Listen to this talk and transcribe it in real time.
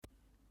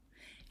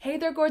Hey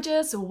there,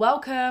 gorgeous.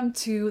 Welcome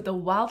to the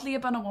Wildly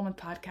Abundant Woman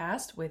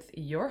podcast with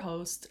your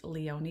host,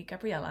 Leonie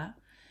Gabriella.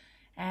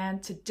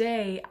 And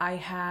today I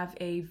have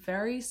a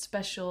very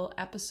special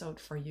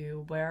episode for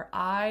you where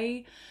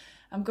I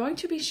am going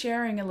to be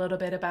sharing a little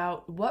bit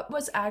about what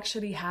was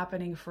actually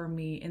happening for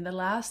me in the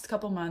last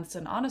couple months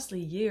and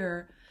honestly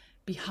year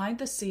behind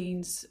the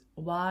scenes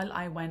while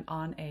I went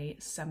on a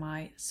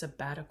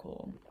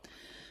semi-sabbatical.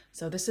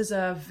 So this is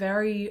a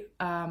very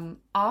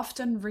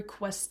often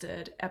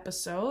requested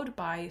episode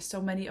by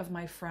so many of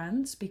my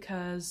friends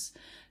because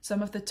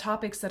some of the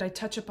topics that I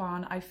touch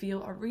upon I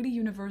feel are really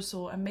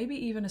universal and maybe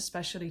even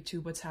especially to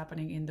what's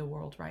happening in the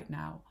world right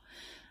now.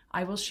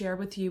 I will share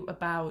with you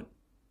about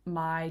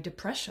my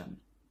depression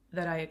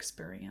that I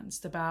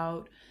experienced,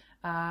 about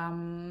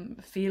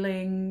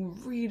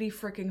feeling really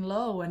freaking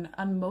low and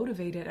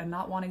unmotivated and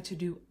not wanting to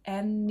do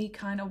any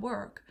kind of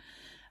work.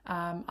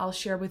 I'll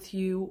share with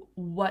you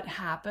what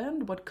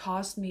happened, what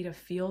caused me to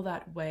feel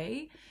that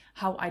way,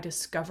 how I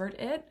discovered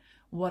it,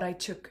 what I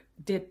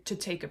did to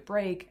take a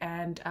break,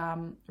 and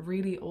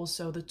really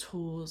also the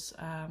tools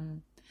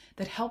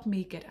that helped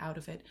me get out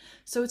of it.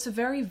 So it's a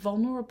very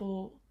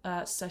vulnerable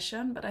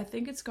session, but I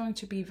think it's going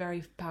to be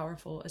very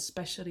powerful,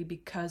 especially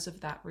because of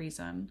that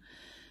reason.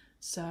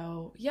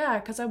 So yeah,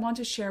 because I want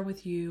to share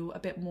with you a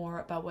bit more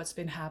about what's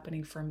been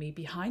happening for me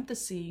behind the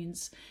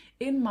scenes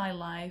in my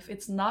life.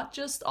 It's not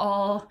just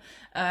all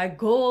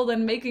gold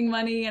and making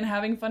money and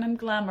having fun and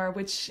glamour,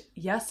 which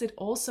yes, it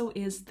also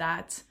is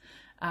that.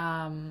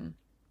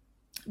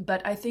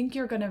 But I think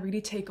you're going to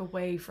really take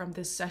away from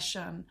this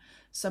session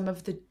some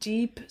of the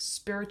deep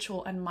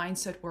spiritual and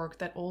mindset work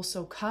that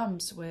also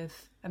comes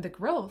with, and the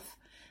growth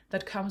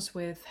that comes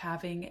with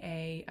having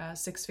a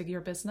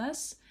six-figure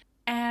business.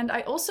 And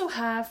I also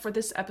have, for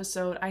this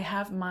episode, I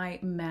have my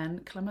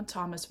man, Clement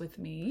Thomas, with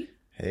me.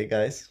 Hey,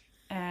 guys.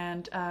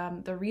 And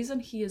the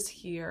reason he is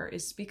here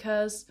is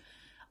because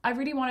I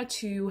really wanted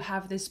to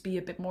have this be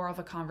a bit more of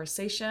a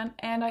conversation.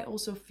 And I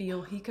also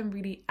feel he can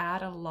really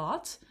add a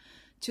lot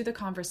to the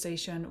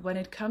conversation when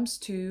it comes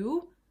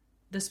to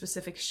the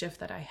specific shift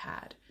that I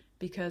had.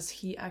 Because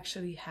he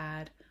actually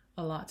had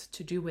a lot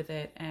to do with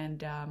it.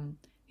 And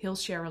he'll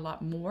share a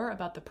lot more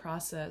about the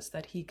process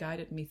that he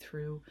guided me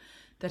through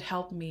that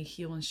helped me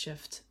heal and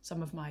shift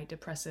some of my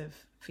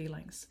depressive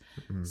feelings.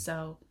 Mm-hmm.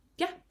 So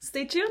yeah,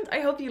 stay tuned.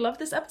 I hope you love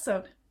this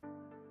episode.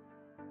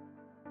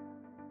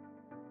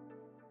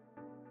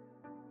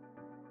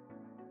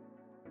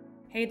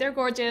 Hey there,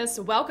 gorgeous.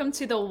 Welcome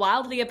to the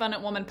Wildly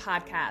Abundant Woman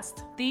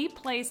podcast, the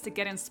place to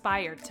get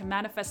inspired to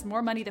manifest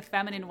more money the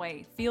feminine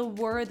way, feel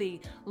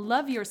worthy,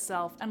 love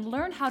yourself, and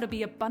learn how to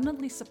be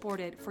abundantly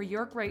supported for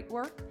your great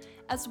work,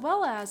 as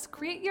well as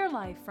create your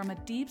life from a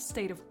deep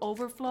state of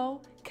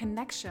overflow,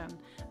 connection,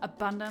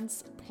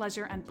 abundance,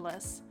 pleasure, and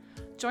bliss.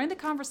 Join the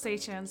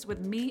conversations with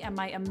me and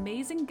my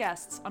amazing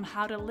guests on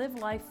how to live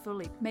life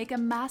fully, make a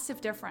massive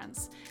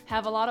difference,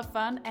 have a lot of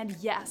fun, and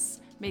yes,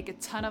 make a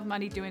ton of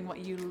money doing what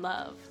you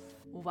love.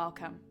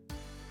 Welcome.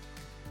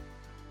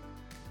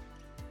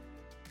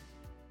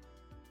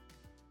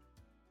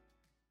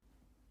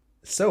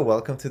 So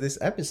welcome to this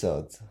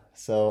episode.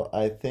 So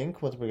I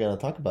think what we're going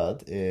to talk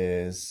about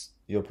is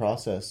your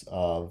process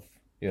of,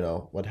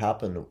 what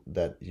happened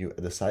that you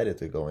decided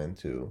to go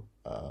into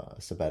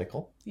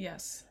sabbatical.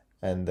 Yes.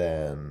 And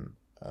then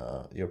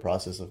your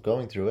process of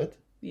going through it.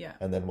 Yeah.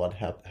 And then what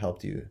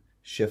helped you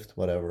shift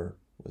whatever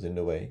was in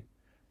the way.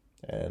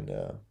 And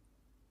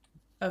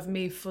of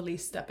me fully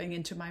stepping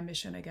into my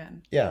mission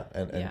again. Yeah,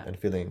 and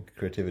feeling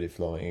creativity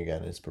flowing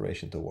again,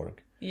 inspiration to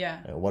work. Yeah.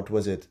 And what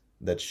was it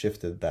that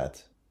shifted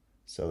that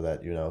so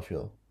that you now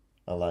feel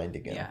aligned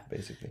again,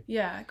 basically?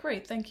 Yeah,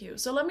 great, thank you.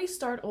 So let me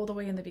start all the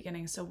way in the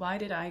beginning. So why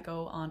did I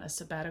go on a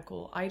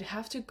sabbatical? I'd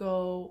have to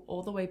go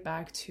all the way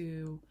back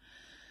to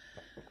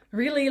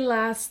really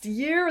last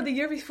year or the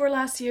year before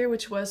last year,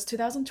 which was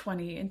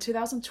 2020. In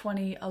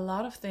 2020, a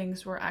lot of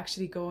things were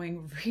actually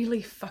going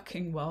really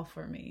fucking well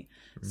for me.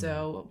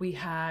 So we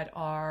had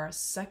our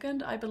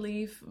second, I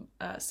believe,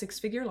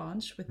 six-figure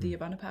launch with the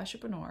Abundant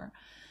Passionpreneur.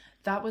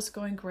 That was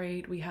going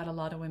great. We had a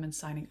lot of women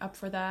signing up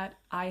for that.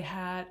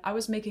 I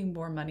was making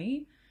more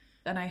money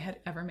than I had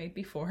ever made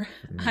before.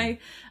 I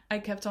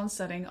kept on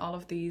setting all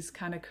of these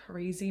kind of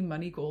crazy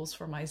money goals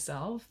for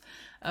myself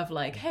of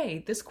like,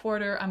 hey, this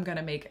quarter I'm going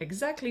to make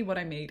exactly what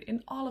I made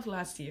in all of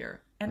last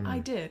year. And I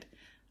did.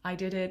 I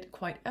did it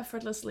quite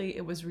effortlessly.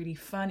 It was really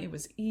fun. It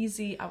was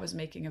easy. I was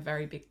making a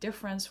very big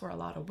difference for a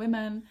lot of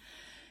women.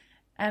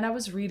 And I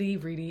was really,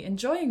 really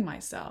enjoying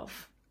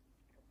myself.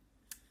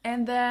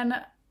 And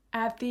then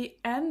at the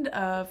end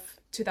of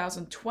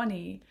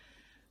 2020,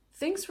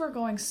 things were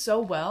going so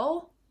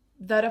well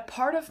that a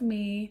part of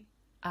me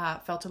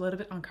felt a little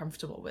bit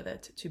uncomfortable with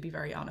it, to be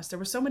very honest. There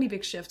were so many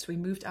big shifts. We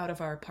moved out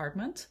of our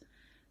apartment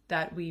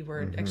that we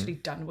were actually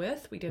done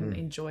with. We didn't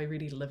enjoy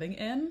really living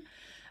in.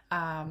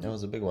 That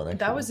was a big one, actually.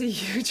 That was a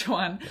huge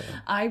one. Yeah.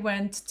 I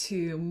went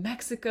to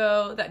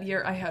Mexico. That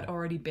year I had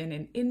already been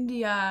in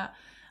India.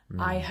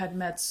 I had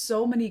met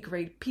so many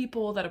great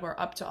people that were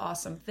up to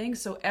awesome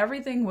things. So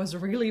everything was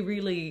really,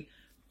 really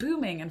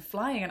booming and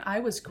flying, and I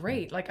was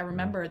great. Like I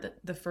remember that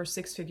the first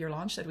 6-figure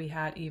launch that we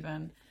had,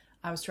 even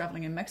I was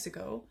traveling in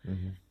Mexico,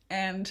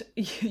 and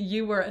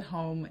you were at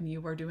home and you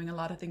were doing a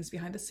lot of things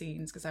behind the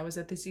scenes because I was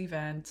at this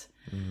event,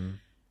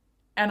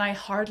 and I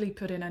hardly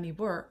put in any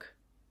work,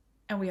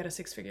 and we had a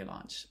 6-figure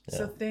launch. Yeah.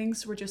 So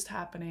things were just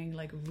happening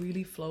like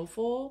really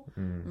flowful,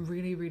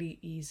 really, really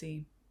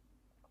easy.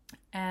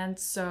 And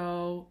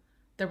so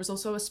there was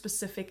also a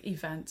specific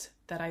event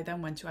that I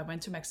then went to. I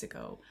went to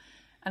Mexico,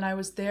 and I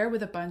was there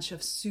with a bunch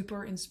of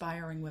super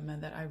inspiring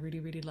women that I really,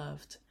 really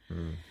loved.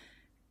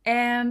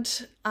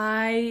 And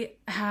I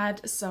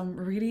had some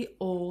really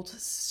old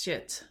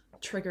shit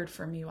triggered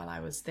for me while I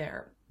was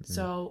there.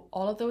 So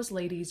all of those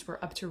ladies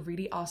were up to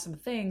really awesome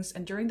things.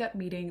 And during that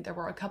meeting, there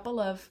were a couple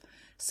of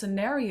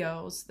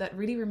scenarios that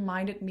really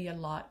reminded me a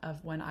lot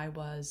of when I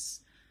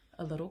was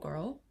a little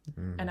girl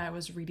and I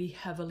was really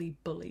heavily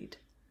bullied.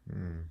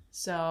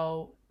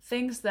 So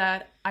things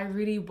that I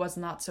really was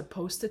not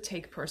supposed to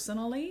take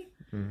personally,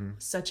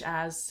 such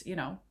as, you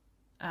know,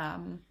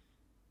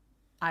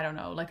 I don't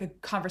know, like a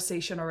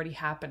conversation already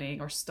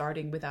happening or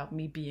starting without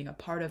me being a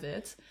part of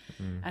it,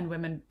 and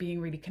women being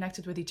really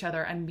connected with each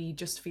other and me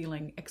just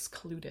feeling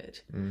excluded.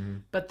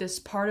 But this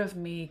part of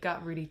me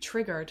got really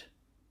triggered.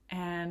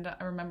 And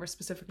I remember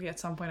specifically at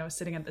some point I was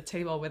sitting at the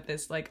table with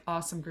this like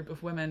awesome group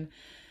of women.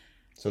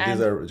 So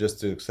these are, just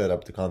to set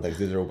up the context,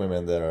 these are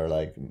women that are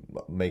like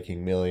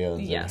making millions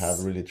and have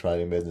really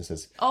thriving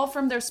businesses. All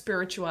from their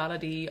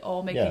spirituality,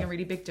 all making a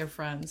really big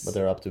difference. But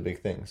they're up to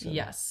big things.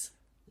 Yes.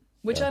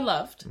 Which I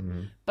loved.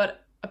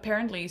 But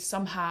apparently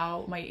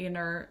somehow my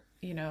inner,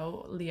 you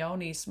know,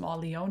 small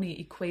Leonie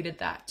equated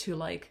that to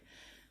like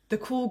the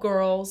cool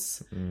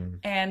girls.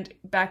 And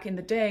back in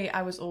the day,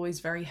 I was always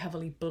very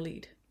heavily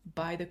bullied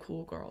by the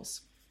cool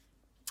girls.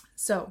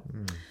 So,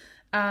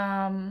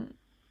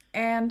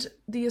 and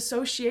the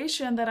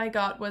association that I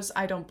got was,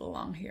 I don't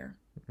belong here.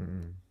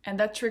 And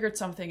that triggered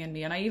something in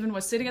me. And I even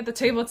was sitting at the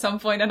table at some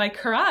point and I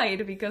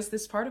cried because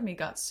this part of me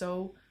got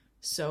so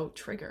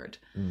triggered.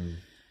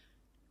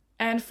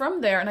 And from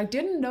there, and I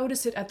didn't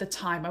notice it at the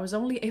time, I was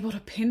only able to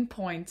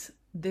pinpoint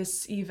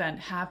this event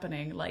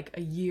happening like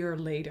a year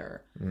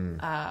later.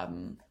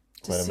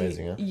 Quite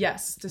amazing, huh?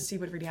 Yes, to see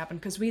what really happened.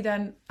 Because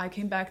I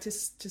came back to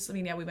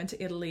Slovenia. We went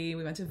to Italy.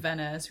 We went to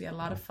Venice. We had a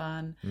lot of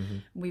fun.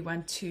 We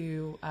went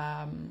to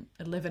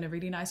live in a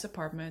really nice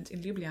apartment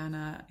in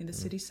Ljubljana in the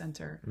city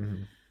center.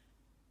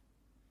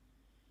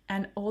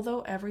 And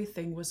although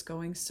everything was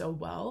going so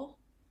well,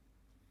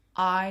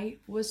 I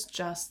was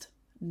just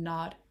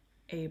not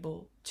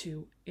able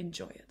to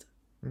enjoy it.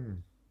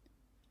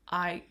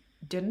 I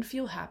didn't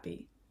feel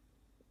happy.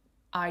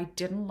 I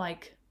didn't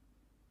like...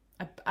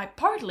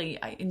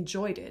 partly I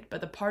enjoyed it,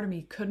 but the part of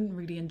me couldn't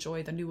really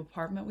enjoy the new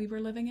apartment we were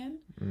living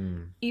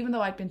in, even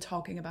though I'd been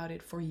talking about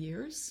it for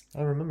years.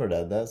 I remember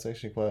that. That's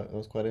actually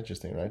quite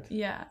interesting, right?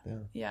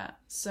 Yeah.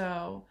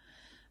 So,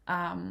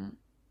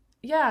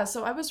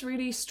 so I was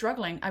really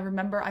struggling. I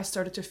remember I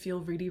started to feel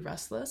really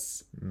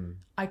restless.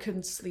 I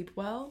couldn't sleep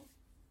well.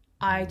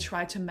 I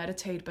tried to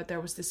meditate, but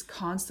there was this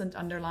constant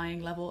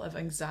underlying level of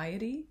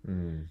anxiety.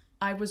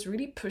 I was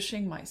really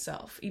pushing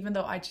myself. Even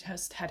though I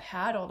just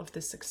had all of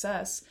this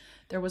success,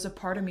 there was a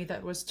part of me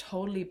that was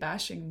totally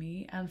bashing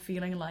me and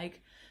feeling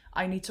like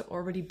I need to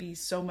already be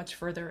so much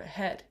further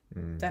ahead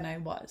than I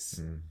was,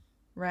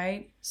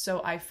 right?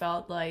 So I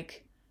felt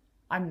like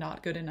I'm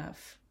not good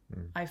enough.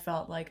 I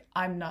felt like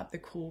I'm not the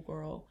cool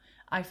girl.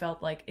 I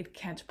felt like it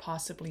can't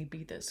possibly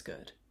be this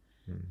good.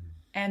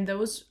 And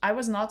I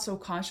was not so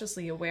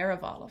consciously aware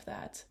of all of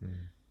that.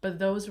 But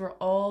those were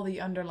all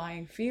the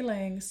underlying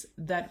feelings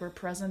that were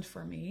present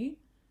for me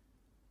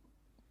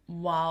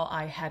while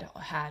I had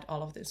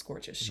all of this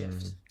gorgeous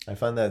shift. I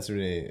find that it's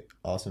really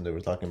awesome that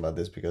we're talking about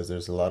this, because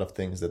there's a lot of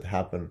things that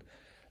happen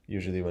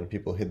usually when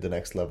people hit the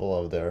next level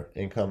of their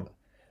income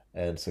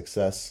and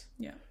success.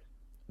 Yeah.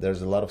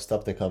 There's a lot of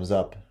stuff that comes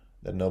up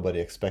that nobody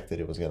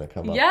expected it was going to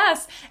come up.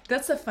 Yes,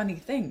 that's the funny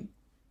thing.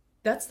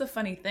 That's the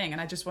funny thing.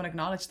 And I just want to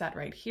acknowledge that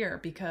right here,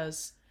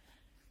 because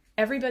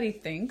everybody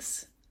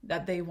thinks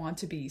that they want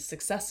to be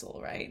successful,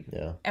 right?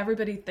 Yeah.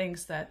 Everybody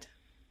thinks that,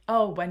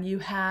 oh, when you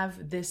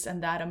have this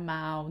and that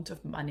amount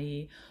of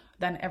money,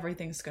 then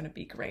everything's going to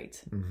be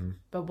great.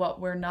 But what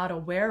we're not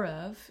aware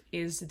of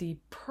is the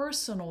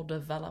personal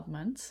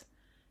development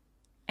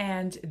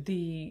and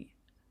the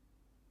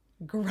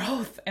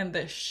growth and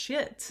the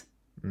shit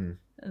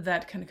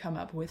that can come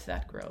up with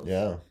that growth.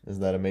 Yeah,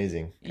 isn't that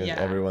amazing? Because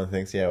everyone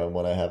thinks,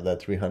 when I have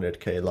that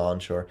 300K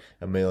launch or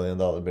 $1 million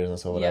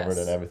business or whatever,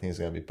 then everything's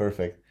going to be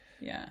perfect.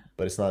 Yeah.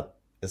 But it's not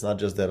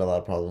just that a lot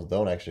of problems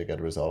don't actually get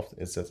resolved.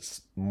 It's that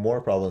more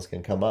problems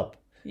can come up.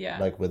 Yeah.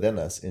 Like within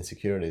us,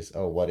 insecurities.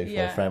 Oh, what if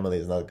our family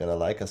is not going to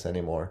like us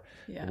anymore?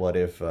 Yeah. What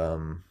if,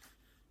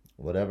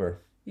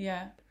 whatever.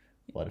 Yeah.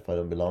 What if I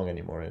don't belong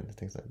anymore, and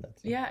things like that.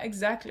 So. Yeah,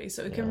 exactly.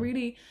 So it can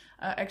really,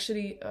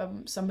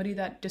 somebody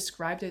that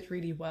described it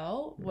really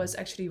well was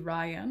actually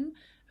Ryan,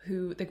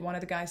 who one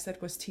of the guys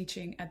that was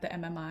teaching at the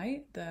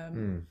MMI.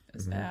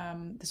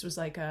 This was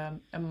like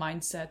a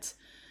mindset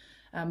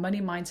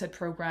money mindset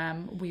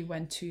program we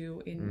went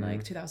to in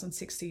like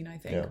 2016, I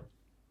think. Yeah.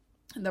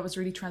 And that was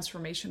really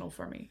transformational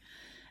for me.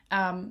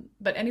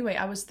 But anyway,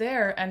 I was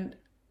there, and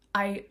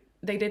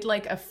they did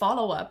like a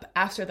follow-up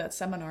after that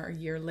seminar a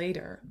year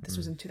later. This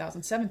was in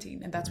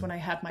 2017. And that's when I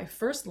had my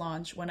first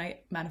launch, when I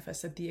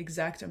manifested the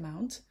exact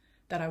amount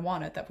that I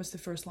wanted. That was the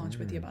first launch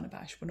with the Abundant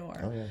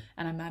Bashpreneur. Oh, yeah.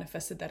 And I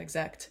manifested that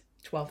exact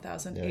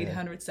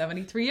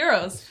 12,873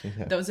 euros.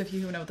 Yeah. Those of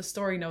you who know the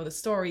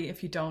story.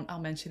 If you don't, I'll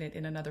mention it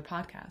in another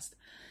podcast.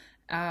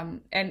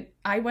 And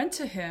I went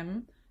to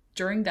him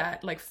during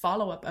that like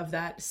follow-up of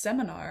that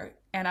seminar,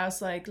 and I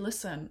was like,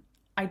 listen,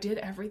 I did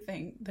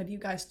everything that you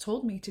guys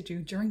told me to do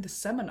during the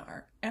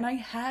seminar, and I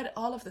had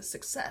all of the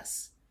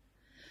success.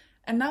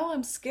 And now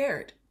I'm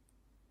scared.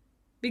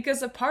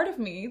 Because a part of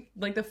me,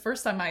 like the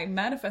first time I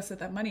manifested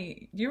that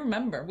money, you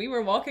remember, we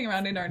were walking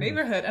around in our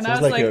neighborhood, and I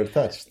was like, you're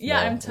touched.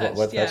 Yeah, now. I'm touched.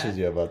 What touches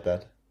you about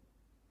that?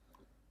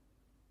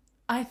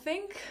 I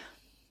think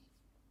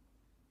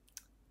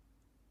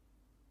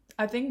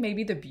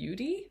maybe the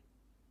beauty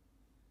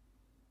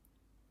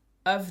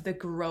of the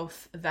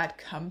growth that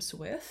comes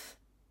with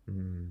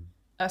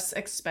us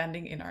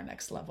expanding in our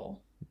next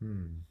level.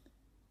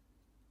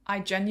 I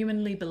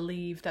genuinely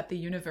believe that the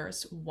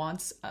universe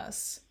wants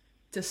us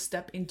to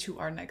step into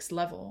our next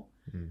level.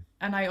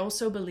 And I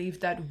also believe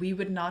that we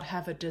would not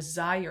have a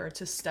desire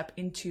to step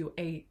into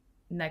a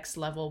next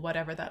level,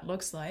 whatever that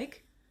looks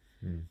like,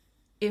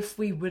 if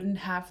we wouldn't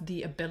have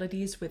the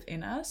abilities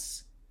within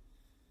us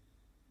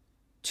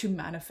to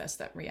manifest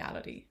that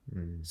reality.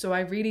 So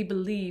I really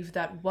believe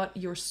that what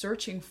you're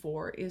searching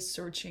for is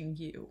searching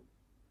you.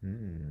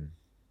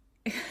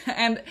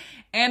 And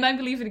I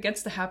believe it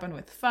gets to happen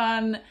with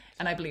fun.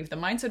 And I believe the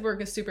mindset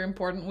work is super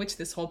important, which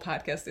this whole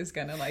podcast is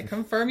gonna like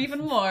confirm even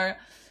more.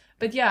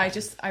 But yeah,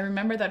 I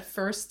remember that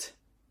first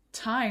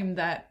time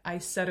that I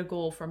set a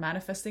goal for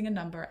manifesting a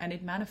number, and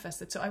it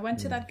manifested. So I went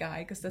to that guy,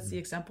 because that's the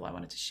example I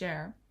wanted to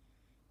share.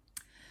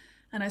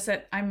 And I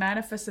said, I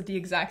manifested the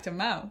exact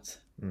amount.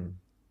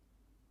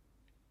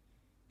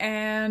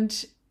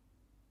 And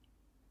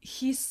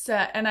he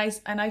said, and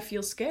I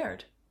feel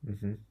scared.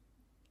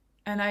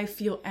 And I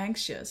feel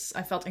anxious.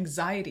 I felt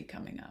anxiety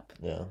coming up.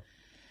 Yeah.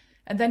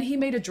 And then he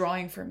made a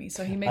drawing for me.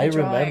 So he made a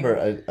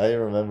drawing. I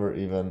remember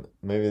even,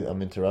 maybe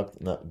I'm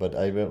interrupting, but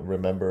I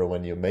remember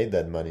when you made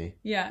that money.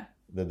 Yeah.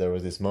 That there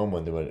was this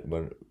moment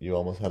where you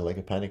almost had like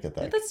a panic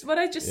attack. That's what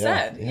I just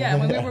said. Yeah,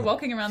 when we were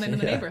walking around in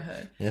the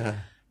neighborhood. Yeah.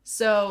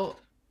 So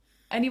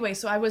anyway,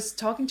 so I was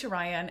talking to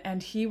Ryan,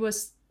 and he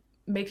was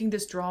making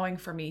this drawing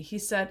for me. He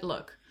said,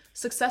 look,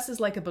 success is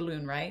like a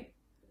balloon, right?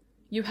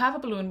 You have a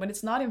balloon, when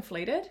it's not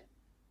inflated,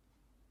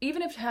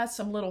 even if it has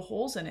some little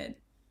holes in it,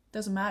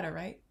 doesn't matter,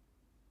 right?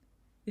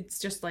 It's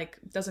just like,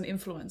 doesn't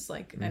influence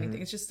like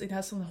anything. It's just, it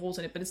has some holes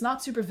in it, but it's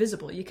not super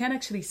visible. You can't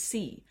actually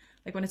see.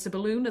 Like when it's a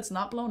balloon that's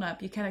not blown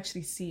up, you can't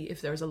actually see if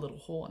there's a little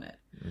hole in it.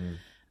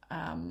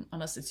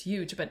 Unless it's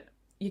huge, but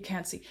you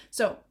can't see.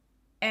 So,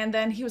 and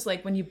then he was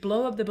like, when you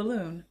blow up the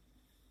balloon,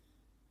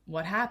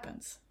 what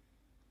happens?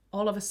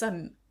 All of a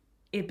sudden,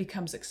 it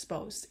becomes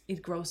exposed.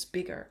 It grows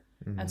bigger.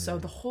 And so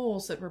the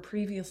holes that were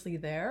previously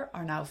there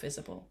are now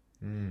visible.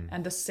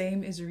 And the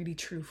same is really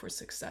true for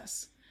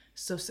success.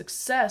 So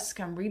success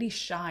can really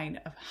shine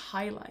a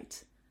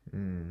highlight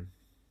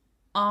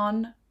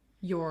on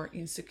your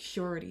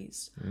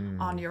insecurities,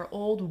 on your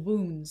old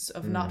wounds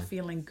of not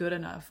feeling good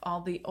enough,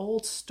 all the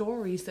old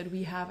stories that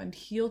we haven't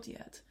healed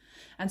yet.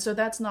 And so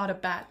that's not a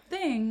bad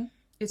thing.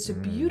 It's a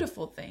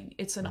beautiful thing.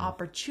 It's an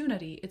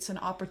opportunity. It's an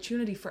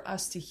opportunity for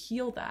us to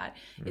heal that.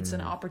 It's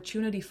an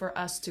opportunity for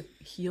us to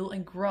heal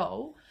and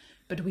grow.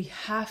 But we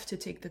have to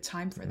take the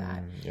time for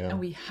that. And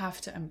we have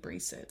to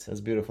embrace it.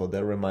 That's beautiful.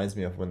 That reminds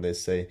me of when they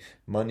say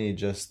money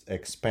just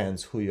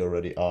expands who you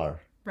already are.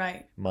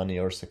 Right. Money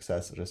or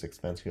success just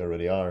expands who you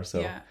already are.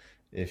 So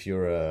if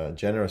you're a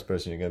generous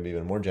person, you're going to be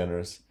even more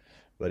generous.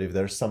 But if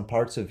there's some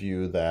parts of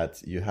you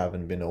that you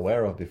haven't been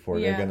aware of before,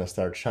 they're going to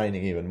start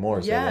shining even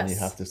more. So then you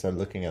have to start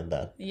looking at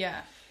that.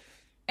 Yeah.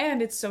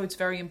 And it's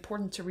very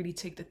important to really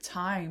take the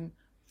time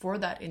for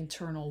that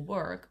internal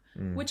work,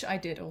 which I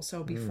did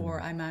also before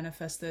I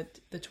manifested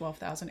the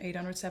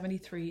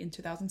 12,873 in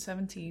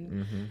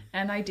 2017.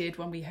 And I did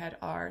when we had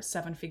our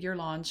 7-figure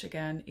launch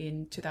again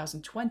in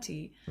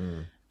 2020.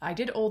 I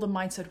did all the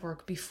mindset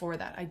work before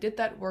that. I did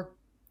that work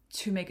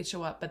to make it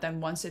show up. But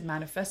then once it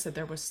manifested,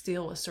 there was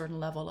still a certain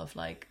level of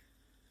like,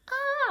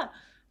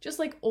 just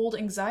like old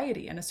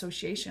anxiety and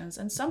associations.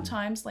 And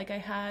sometimes, like I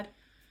had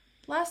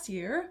last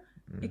year,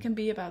 it can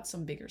be about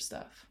some bigger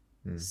stuff.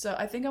 So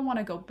I think I want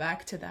to go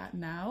back to that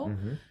now,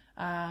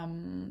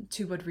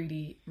 to what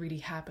really, really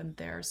happened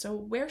there. So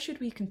where should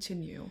we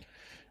continue?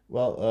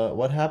 Well,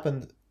 what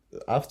happened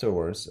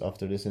afterwards,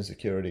 after this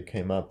insecurity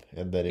came up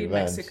at that event? In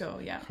Mexico,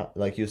 yeah.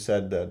 Like you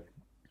said, that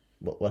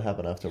what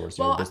happened afterwards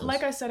to your business?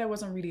 Like I said, I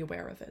wasn't really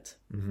aware of it.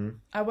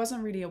 I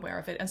wasn't really aware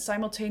of it. And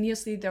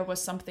simultaneously, there was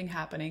something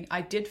happening.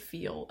 I did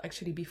feel,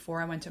 actually,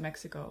 before I went to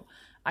Mexico,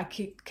 I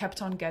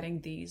kept on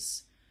getting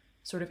these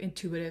sort of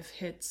intuitive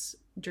hits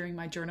during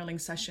my journaling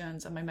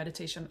sessions and my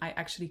meditation. I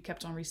actually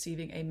kept on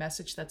receiving a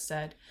message that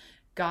said,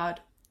 God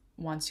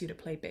wants you to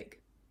play big.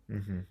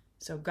 Mm-hmm.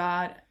 So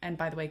God, and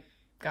by the way,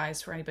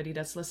 guys, for anybody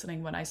that's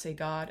listening, when I say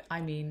God,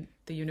 I mean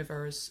the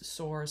universe,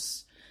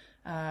 source,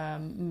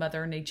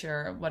 mother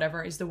nature,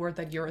 whatever is the word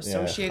that you're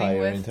associating higher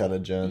with.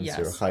 Intelligence, Yes.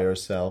 your higher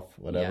self,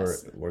 whatever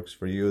Yes. works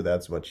for you,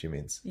 that's what she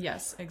means.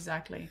 Yes,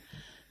 exactly.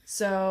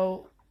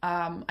 So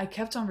I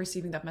kept on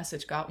receiving that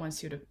message, God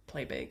wants you to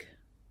play big.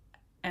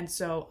 And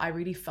so I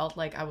really felt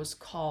like I was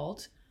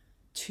called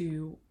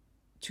to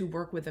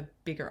work with a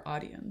bigger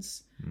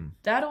audience.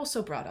 That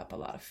also brought up a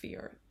lot of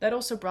fear. That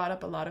also brought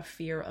up a lot of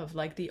fear of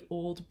like the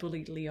old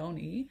bullied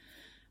Leonie,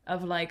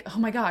 of like, oh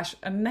my gosh,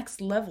 a next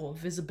level of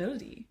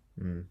visibility.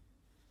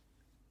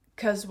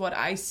 Because what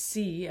I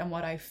see and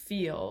what I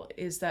feel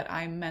is that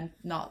I'm meant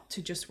not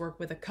to just work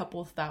with a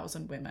couple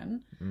thousand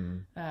women.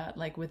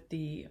 Like with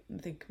I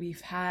think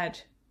we've had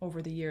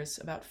over the years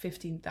about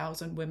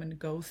 15,000 women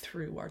go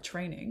through our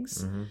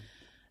trainings.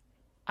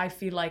 I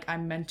feel like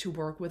I'm meant to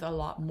work with a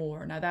lot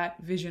more. Now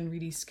that vision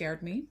really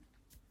scared me.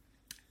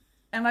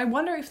 And I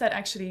wonder if that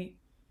actually...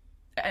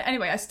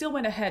 Anyway, I still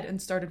went ahead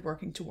and started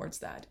working towards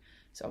that.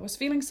 So I was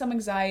feeling some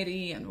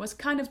anxiety and was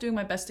kind of doing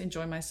my best to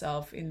enjoy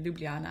myself in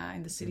Ljubljana,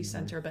 in the city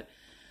center, but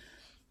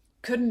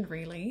couldn't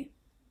really.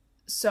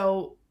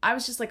 So I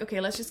was just like,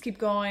 okay, let's just keep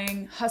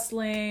going,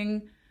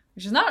 hustling,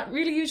 which is not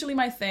really usually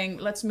my thing.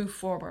 Let's move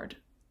forward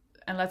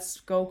and let's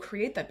go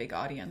create that big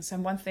audience.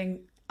 And one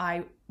thing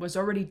I was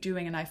already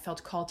doing and I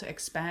felt called to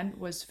expand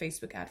was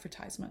Facebook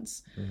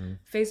advertisements.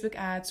 Facebook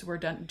ads were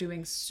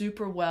doing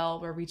super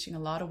well. We're reaching a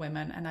lot of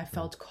women and I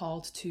felt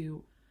called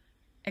to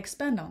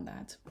expand on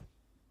that.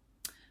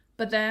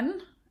 But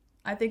then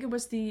I think it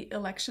was the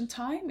election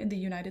time in the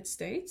United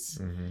States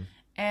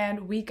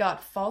and we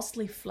got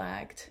falsely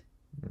flagged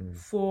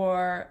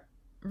for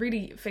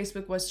really,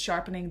 Facebook was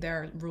sharpening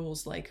their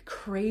rules like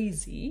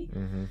crazy.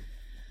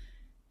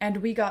 And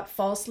we got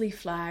falsely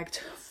flagged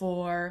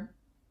for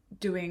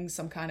doing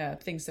some kind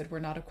of things that were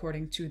not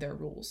according to their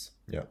rules.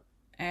 Yeah.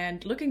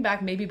 And looking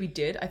back, maybe we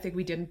did. I think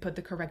we didn't put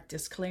the correct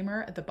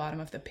disclaimer at the bottom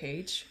of the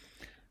page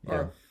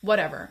or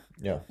whatever.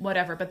 Yeah.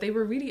 Whatever. But they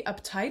were really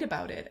uptight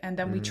about it. And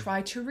then we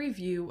tried to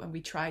review and we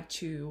tried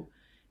to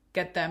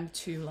get them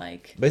to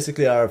like...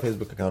 Basically, our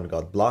Facebook account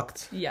got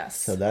blocked. Yes.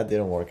 So that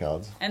didn't work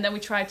out. And then we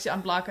tried to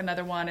unblock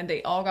another one and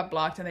they all got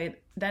blocked and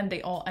then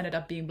they all ended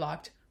up being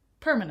blocked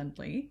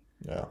permanently.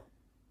 Yeah.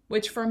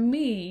 Which for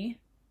me...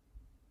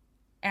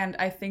 And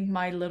I think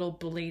my little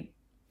bullied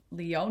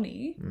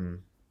Leonie,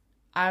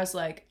 I was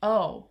like,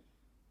 oh,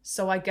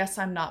 so I guess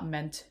I'm not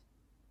meant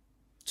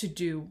to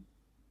do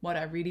what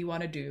I really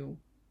want to do.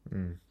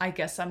 I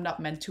guess I'm not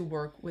meant to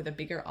work with a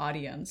bigger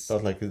audience.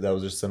 Felt like that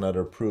was just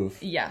another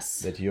proof.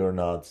 Yes. That you're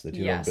not, that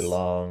you don't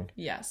belong.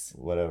 Yes.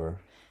 Whatever.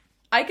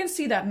 I can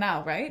see that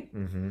now, right?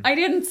 I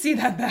didn't see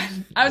that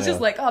then. I was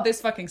just like, oh, this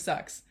fucking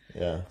sucks.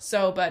 Yeah.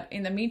 So, but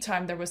in the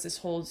meantime, there was this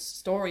whole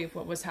story of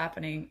what was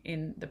happening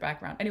in the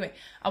background. Anyway,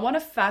 I want to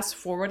fast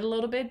forward a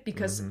little bit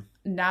because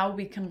now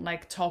we can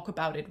like talk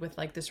about it with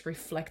like this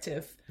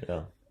reflective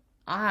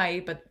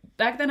eye. But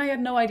back then I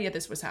had no idea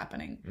this was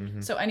happening.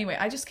 So anyway,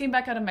 I just came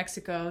back out of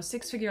Mexico,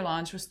 6-figure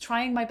launch, was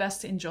trying my best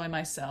to enjoy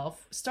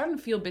myself, starting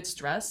to feel a bit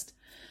stressed.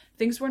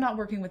 Things were not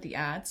working with the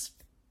ads.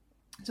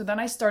 So then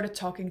I started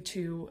talking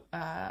to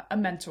a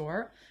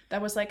mentor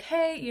that was like,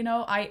 hey, you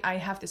know, I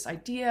have this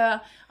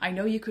idea. I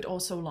know you could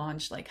also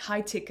launch like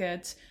high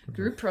ticket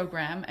group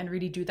program and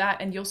really do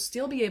that. And you'll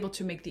still be able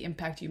to make the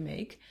impact you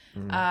make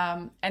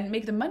and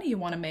make the money you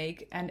want to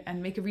make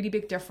and make a really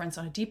big difference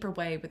on a deeper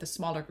way with a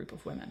smaller group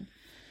of women.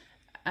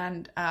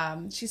 And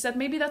she said,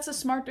 maybe that's a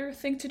smarter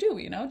thing to do,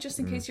 you know, just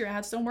in case your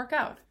ads don't work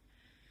out.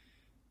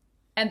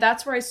 And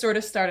that's where I sort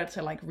of started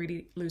to like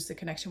really lose the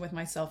connection with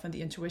myself and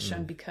the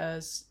intuition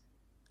because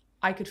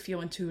I could feel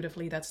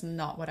intuitively that's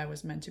not what I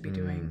was meant to be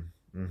doing.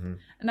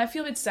 And I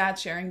feel it's sad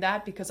sharing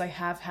that because I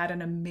have had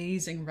an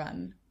amazing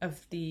run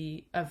of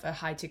a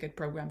high ticket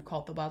program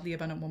called the Wildly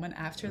Abundant Woman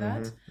after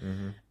that.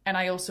 And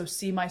I also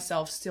see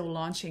myself still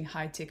launching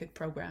high ticket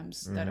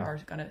programs that are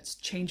going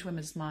to change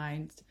women's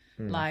minds,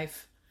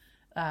 life,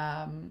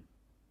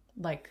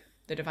 like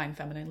the Divine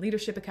Feminine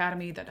Leadership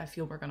Academy that I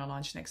feel we're going to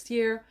launch next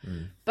year.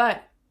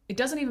 But it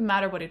doesn't even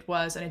matter what it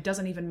was, and it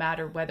doesn't even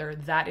matter whether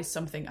that is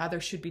something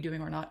others should be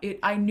doing or not.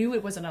 I knew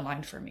it wasn't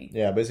aligned for me.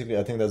 Yeah, basically,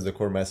 I think that's the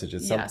core message.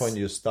 At some point,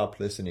 you stop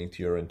listening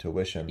to your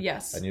intuition.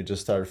 Yes. And you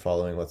just start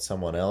following what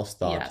someone else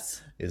thought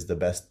is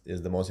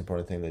the most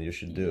important thing that you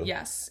should do.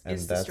 Yes, and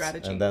is the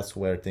strategy. And that's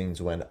where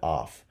things went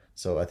off.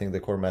 So I think the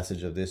core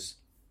message of this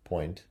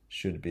point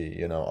should be,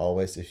 you know,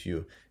 always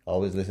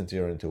listen to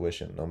your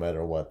intuition, no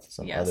matter what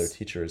some other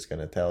teacher is going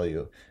to tell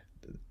you.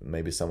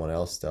 Maybe someone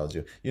else tells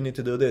you need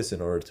to do this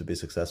in order to be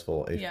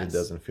successful. If it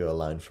doesn't feel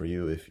aligned for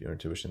you, if your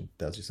intuition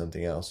tells you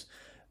something else,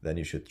 then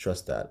you should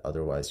trust that.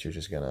 Otherwise you're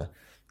just gonna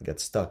get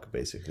stuck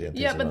basically.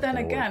 And but then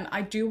again,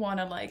 I do want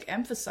to like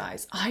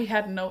emphasize, I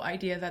had no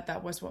idea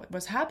that was what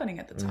was happening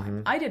at the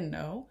time. I didn't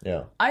know.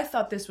 I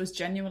thought this was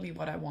genuinely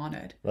what I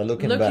wanted. Well,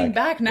 looking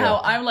back now,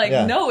 I'm like,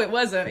 no, it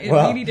wasn't. It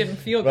really didn't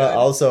feel good.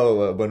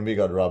 Also, when we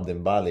got robbed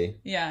in Bali,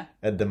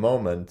 at the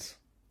moment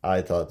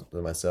I thought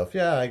to myself,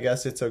 yeah, I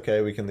guess it's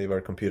okay. We can leave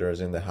our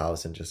computers in the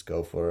house and just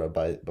go for a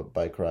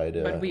bike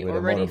ride But we with a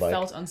already motorbike.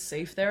 felt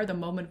unsafe there the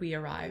moment we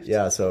arrived.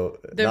 Yeah, so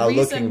The now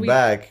reason looking we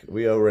back,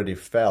 we already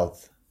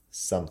felt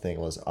something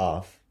was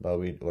off, but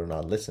we were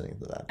not listening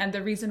to that. And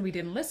the reason we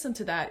didn't listen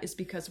to that is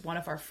because one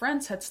of our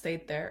friends had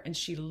stayed there and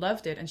she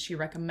loved it and she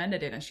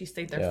recommended it and she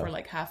stayed there for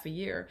like half a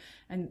year.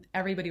 And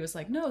everybody was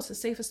like, no, it's the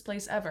safest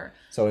place ever.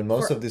 So in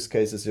most of these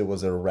cases, it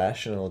was a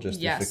rational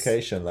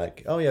justification,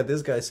 like, oh yeah,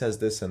 this guy says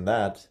this and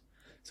that.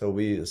 So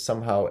we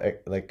somehow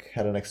like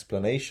had an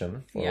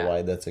explanation for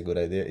why that's a good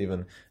idea,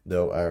 even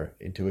though our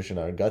intuition,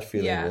 our gut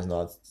feeling was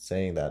not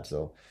saying that.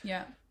 So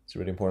yeah. It's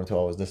really important to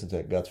always listen to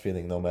a gut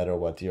feeling, no matter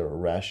what your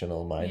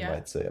rational mind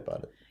might say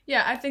about it.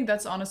 Yeah, I think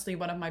that's honestly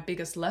one of my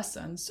biggest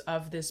lessons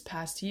of this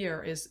past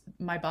year is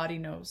my body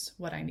knows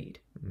what I need.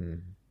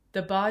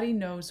 The body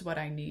knows what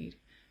I need.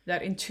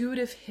 That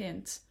intuitive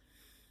hint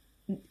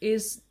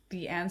is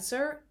the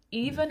answer,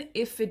 even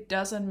if it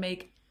doesn't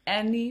make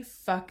any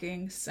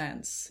fucking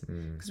sense.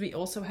 Because we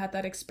also had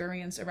that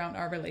experience around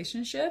our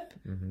relationship,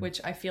 which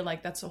I feel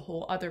like that's a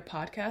whole other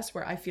podcast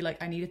where I feel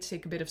like I needed to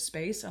take a bit of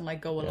space and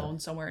like go alone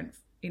somewhere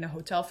in a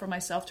hotel for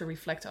myself to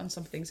reflect on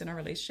some things in our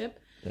relationship.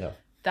 Yeah.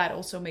 That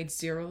also made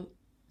zero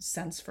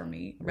sense for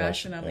me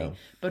rationally. Yeah.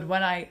 But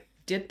when I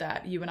did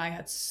that, you and I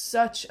had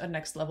such a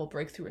next level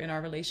breakthrough in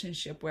our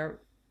relationship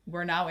where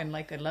we're now in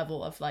like a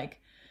level of like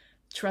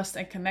trust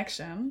and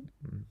connection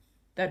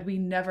that we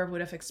never would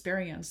have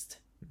experienced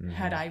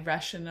had I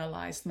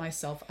rationalized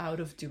myself out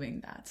of doing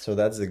that. So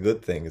that's the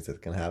good things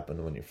that can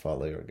happen when you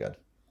follow your gut.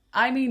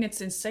 I mean,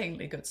 it's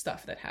insanely good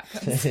stuff that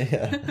happens. So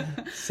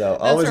that's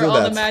always where do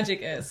all that. the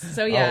magic is.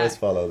 So yeah, always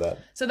follow that.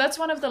 So that's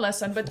one of the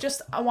lessons. But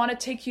just I want to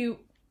take you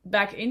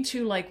back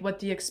into like what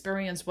the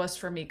experience was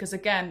for me, because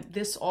again,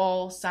 this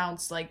all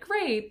sounds like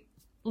great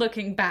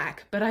looking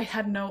back, but I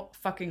had no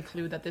fucking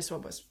clue that this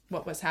was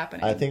what was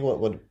happening. I think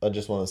what I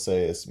just want to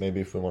say is maybe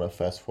if we want to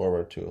fast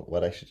forward to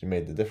what actually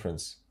made the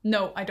difference.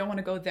 No, I don't want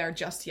to go there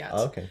just yet.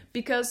 Okay.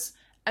 Because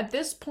at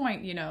this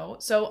point, you know,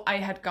 so I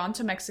had gone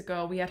to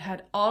Mexico. We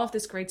had all of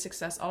this great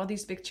success, all of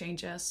these big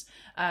changes.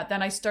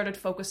 Then I started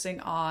focusing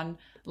on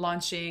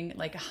launching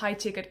like a high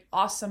ticket,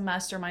 awesome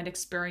mastermind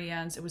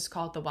experience. It was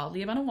called The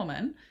Wildly Abundant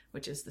Woman,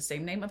 which is the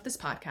same name of this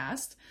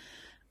podcast.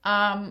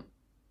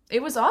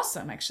 It was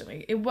awesome,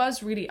 actually. It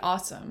was really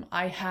awesome.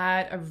 I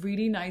had a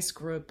really nice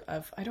group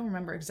of, I don't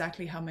remember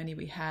exactly how many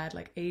we had,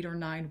 like 8 or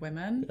 9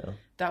 women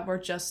that were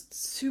just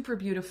super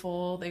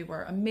beautiful. They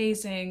were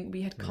amazing.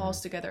 We had calls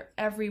together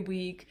every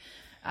week.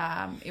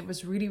 It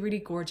was really, really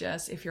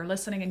gorgeous. If you're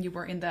listening and you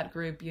were in that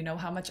group, you know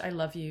how much I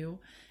love you.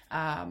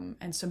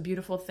 And some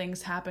beautiful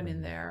things happen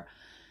in there.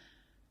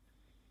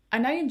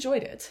 And I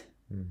enjoyed it.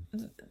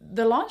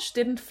 The launch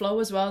didn't flow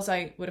as well as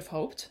I would have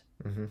hoped.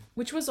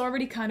 Which was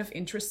already kind of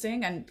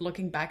interesting, and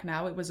looking back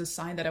now, it was a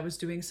sign that I was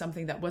doing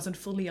something that wasn't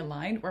fully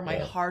aligned, where my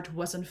heart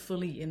wasn't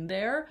fully in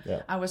there.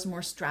 I was more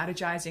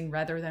strategizing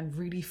rather than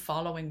really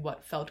following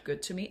what felt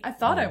good to me. I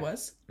thought I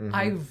was.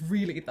 I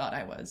really thought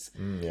I was.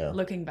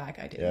 Looking back,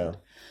 I didn't.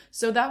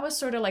 So that was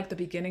sort of like the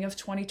beginning of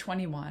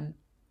 2021,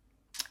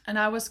 and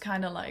I was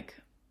kind of like,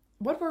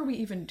 what were we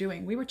even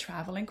doing? We were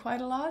traveling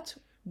quite a lot.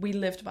 We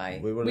lived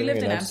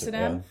in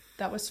Amsterdam.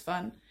 That was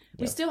fun.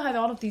 We still had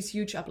all of these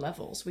huge up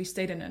levels. We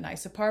stayed in a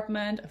nice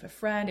apartment of a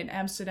friend in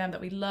Amsterdam that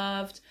we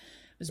loved.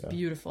 It was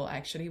beautiful,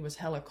 actually. It was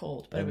hella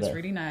cold, but it was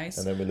really nice.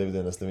 And then we lived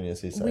in the Slovenian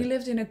seaside. We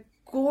lived in a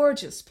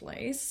gorgeous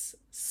place.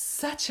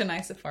 Such a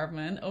nice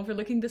apartment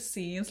overlooking the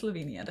sea in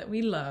Slovenia that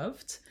we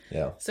loved.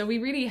 Yeah. So we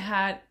really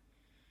had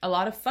a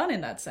lot of fun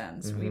in that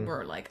sense. We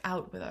were like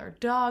out with our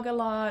dog a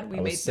lot. We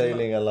made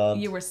sailing a lot.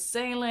 You were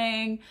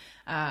sailing.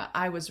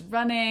 I was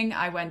running.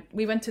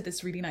 We went to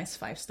this really nice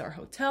 5-star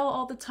hotel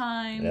all the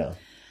time. Yeah.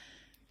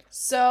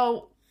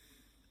 So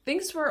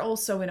things were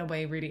also in a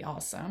way really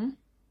awesome,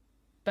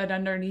 but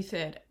underneath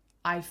it,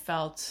 I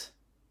felt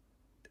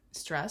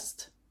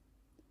stressed.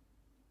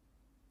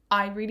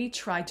 I really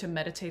tried to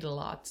meditate a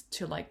lot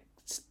to like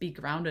be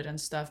grounded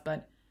and stuff,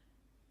 but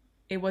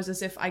it was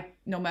as if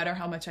no matter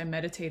how much I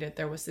meditated,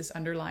 there was this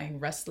underlying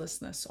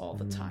restlessness all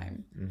the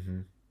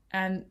time.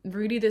 And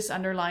really this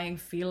underlying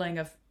feeling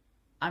of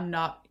I'm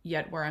not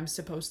yet where I'm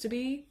supposed to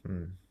be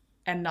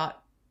and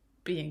not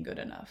being good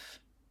enough.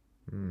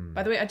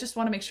 By the way, I just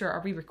want to make sure,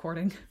 are we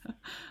recording?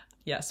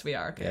 Yes, we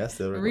are. Okay. Yeah,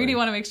 still recording. Really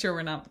want to make sure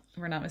we're not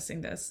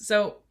missing this.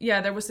 So yeah,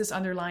 there was this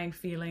underlying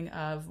feeling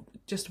of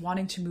just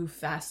wanting to move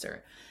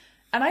faster.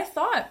 And I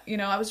thought, you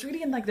know, I was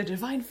really in like the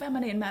divine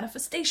feminine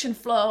manifestation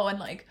flow and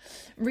like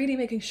really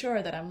making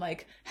sure that I'm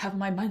like have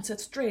my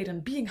mindset straight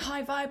and being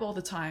high vibe all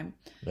the time.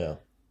 Yeah.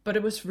 But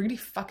it was really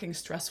fucking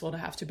stressful to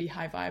have to be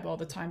high vibe all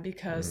the time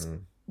because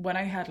when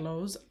I had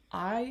lows,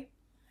 I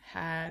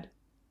had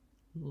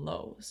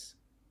lows.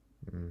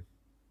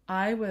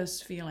 I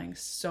was feeling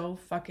so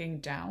fucking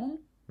down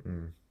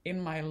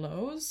in my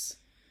lows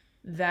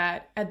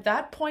that at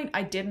that point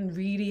I didn't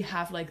really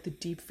have like the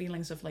deep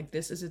feelings of like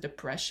this is a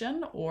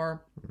depression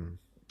or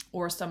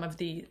some of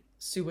the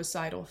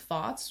suicidal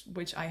thoughts,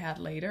 which I had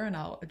later and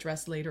I'll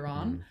address later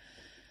on.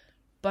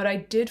 but I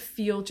did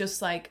feel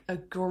just like a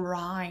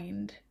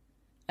grind,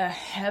 a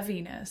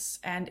heaviness,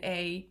 and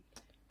a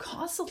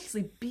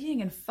constantly being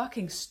in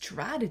fucking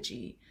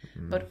strategy.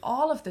 But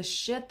all of the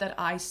shit that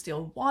I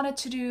still wanted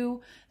to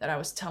do, that I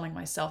was telling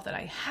myself that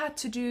I had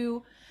to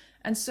do.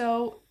 And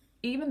so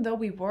even though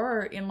we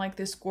were in like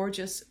this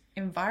gorgeous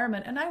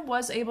environment, and I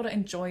was able to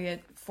enjoy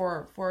it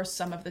for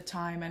some of the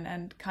time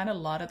and kind of a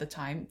lot of the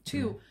time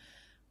too,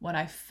 when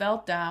I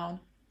felt down,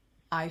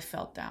 I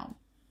felt down.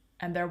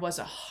 And there was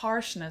a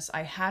harshness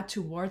I had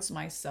towards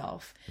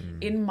myself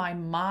in my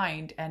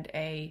mind, and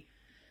a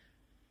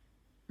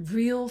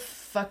real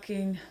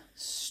fucking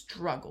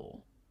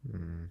struggle.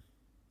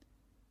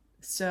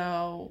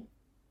 So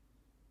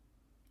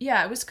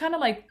yeah, it was kind of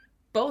like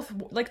both,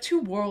 like two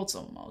worlds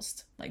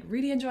almost, like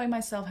really enjoying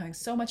myself, having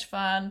so much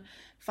fun,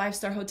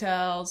 5-star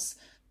hotels,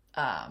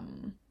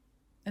 and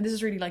this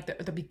is really like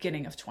the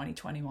beginning of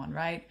 2021,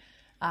 right?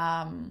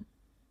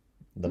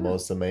 The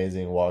most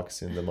amazing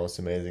walks in the most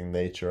amazing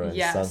nature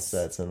and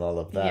sunsets and all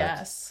of that.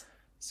 Yes.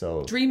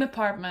 So dream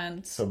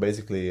apartment. So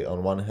basically,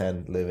 on one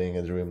hand, living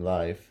a dream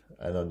life,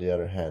 and on the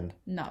other hand,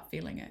 not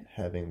feeling it.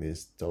 Having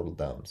these total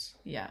downs.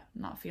 Yeah,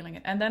 not feeling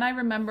it. And then I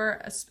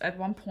remember at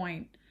one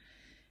point,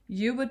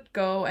 you would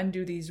go and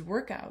do these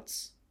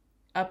workouts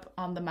up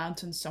on the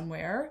mountain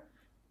somewhere,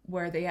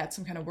 where they had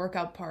some kind of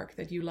workout park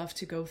that you love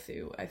to go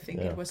through. I think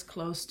it was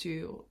close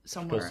to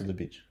somewhere. Close to the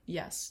beach.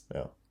 Yes.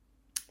 Yeah.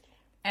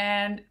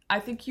 And I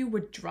think you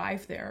would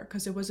drive there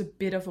because it was a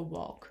bit of a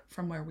walk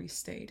from where we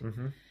stayed.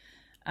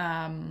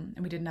 And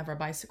we didn't have our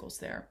bicycles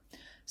there.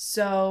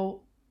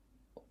 So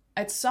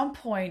at some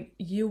point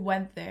you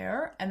went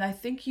there, and I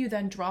think you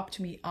then dropped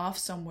me off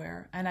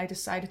somewhere, and I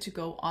decided to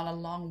go on a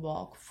long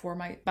walk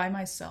by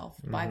myself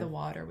by the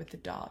water with the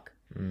dog.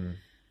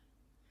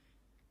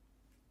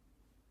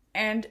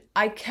 And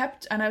I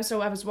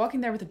was walking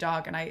there with the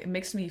dog, and it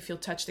makes me feel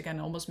touched again.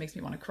 It almost makes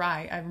me want to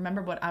cry. I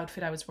remember what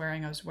outfit I was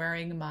wearing. I was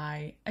wearing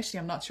actually,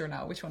 I'm not sure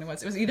now which one it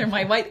was. It was either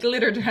my white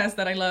glitter dress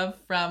that I love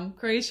from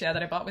Croatia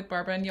that I bought with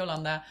Barbara and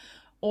Yolanda,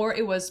 or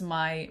it was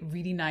my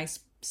really nice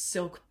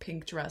silk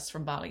pink dress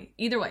from Bali.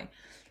 Either way.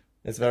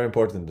 It's very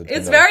important.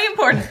 It's very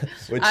important.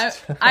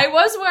 I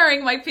was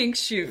wearing my pink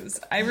shoes.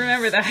 I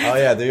remember that. Oh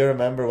yeah, do you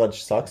remember what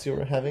socks you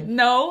were having?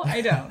 No,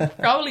 I don't.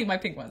 Probably my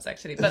pink ones,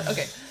 actually. But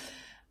okay.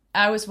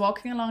 I was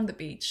walking along the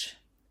beach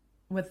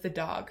with the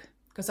dog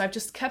because I've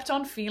just kept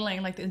on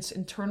feeling like this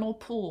internal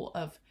pull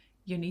of,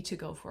 you need to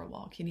go for a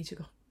walk. You need to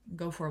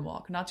go for a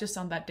walk. Not just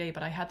on that day,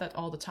 but I had that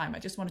all the time. I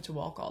just wanted to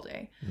walk all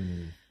day.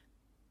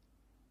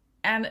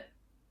 And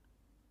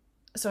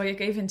so I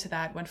gave into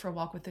that, went for a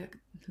walk with the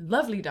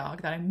lovely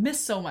dog that I miss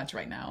so much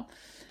right now.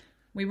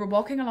 We were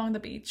walking along the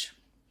beach,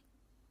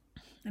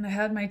 and I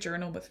had my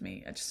journal with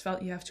me. I just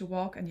felt you have to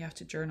walk and you have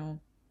to journal.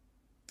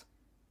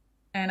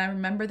 And I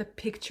remember the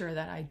picture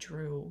that I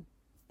drew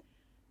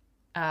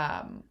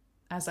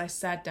as I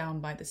sat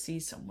down by the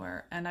sea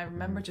somewhere. And I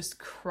remember just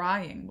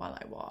crying while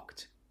I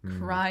walked,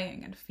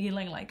 crying and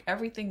feeling like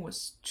everything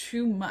was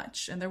too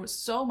much. And there was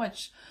so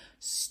much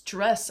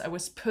stress I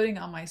was putting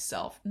on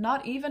myself,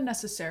 not even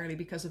necessarily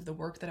because of the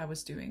work that I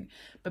was doing,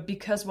 but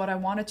because what I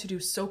wanted to do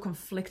so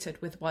conflicted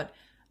with what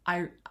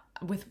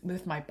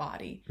with my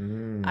body.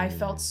 I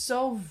felt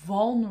so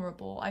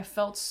vulnerable. I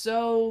felt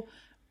so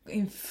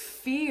in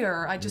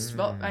fear. I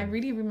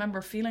really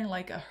remember feeling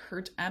like a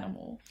hurt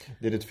animal.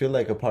 Did it feel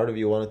like a part of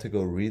you wanted to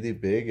go really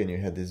big, and you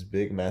had this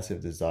big massive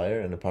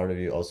desire, and a part of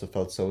you also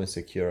felt so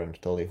insecure and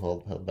totally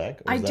held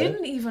back? I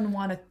didn't even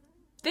want to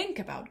think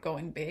about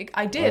going big.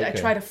 I did. I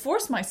tried to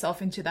force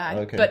myself into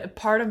that, but a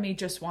part of me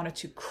just wanted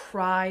to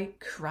cry,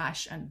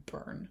 crash, and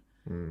burn,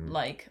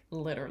 like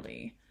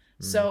literally.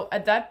 So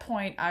at that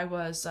point, I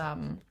was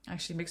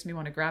actually makes me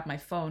want to grab my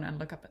phone and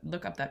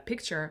look up that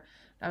picture.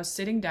 I was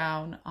sitting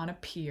down on a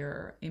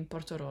pier in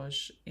Porto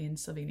Rojo in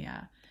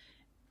Slovenia,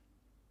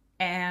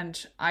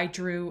 and I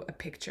drew a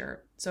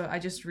picture. So I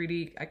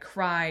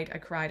cried,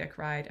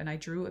 and I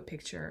drew a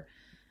picture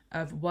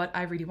of what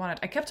I really wanted.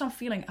 I kept on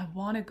feeling I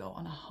want to go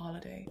on a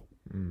holiday.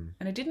 And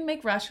it didn't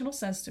make rational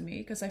sense to me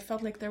because I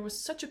felt like there was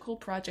such a cool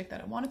project that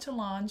I wanted to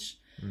launch.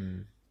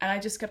 And I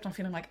just kept on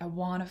feeling like I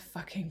want to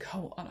fucking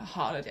go on a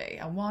holiday.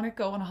 I want to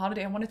go on a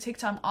holiday. I want to take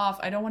time off.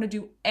 I don't want to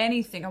do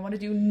anything. I want to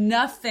do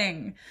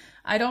nothing.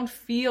 I don't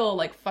feel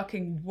like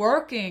fucking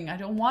working. I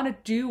don't want to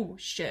do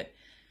shit.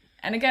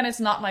 And again, it's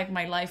not like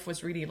my life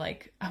was really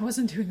like, I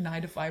wasn't doing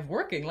 9 to 5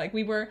 working. Like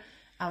we were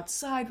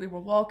outside, we were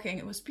walking.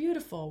 It was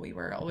beautiful. We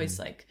were always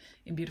like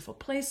in beautiful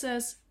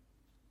places,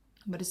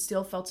 but it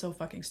still felt so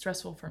fucking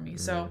stressful for me.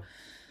 So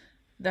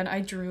then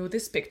I drew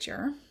this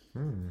picture.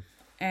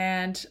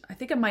 And I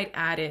think I might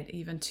add it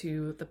even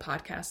to the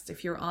podcast.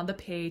 If you're on the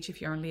page,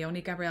 if you're on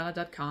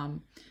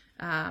leoniegabriella.com,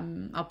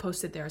 I'll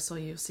post it there so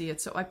you'll see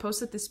it. So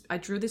I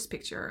drew this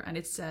picture, and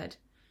it said,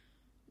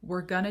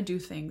 we're gonna do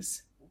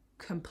things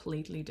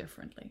completely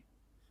differently.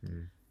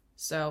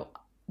 So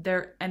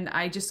and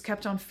I just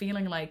kept on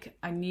feeling like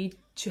I need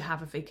to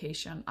have a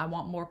vacation. I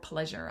want more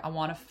pleasure. I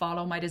want to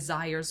follow my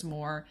desires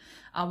more.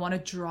 I want to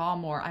draw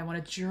more. I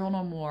want to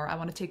journal more. I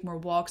want to take more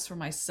walks for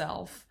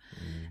myself.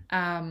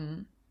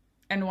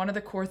 And one of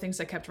the core things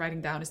I kept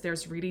writing down is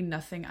there's really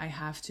nothing I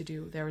have to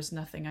do. There is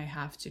nothing I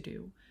have to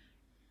do.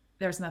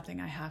 There's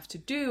nothing I have to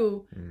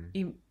do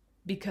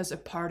because a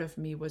part of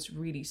me was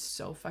really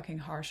so fucking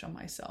harsh on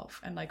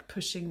myself and like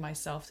pushing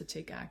myself to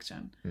take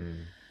action.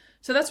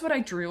 So that's what I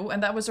drew.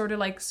 And that was sort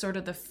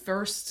of the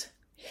first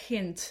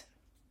hint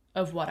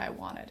of what I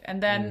wanted.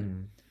 And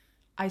then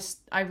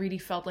I really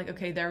felt like,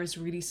 okay, there is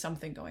really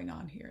something going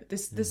on here.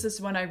 This is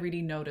when I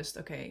really noticed,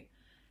 okay,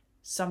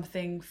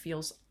 something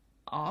feels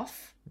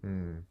off.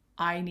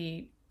 I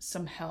need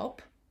some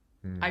help.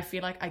 I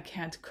feel like I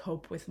can't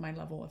cope with my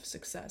level of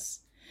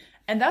success.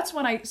 And that's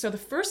when so the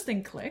first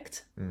thing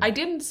clicked. I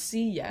didn't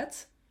see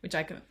yet, which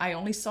I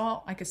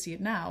could see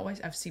it now.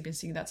 I've been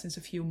seeing that since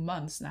a few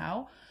months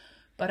now.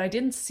 But I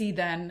didn't see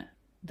then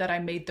that I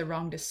made the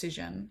wrong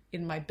decision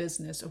in my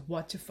business of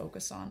what to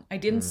focus on. I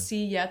didn't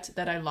see yet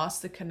that I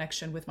lost the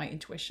connection with my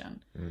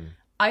intuition.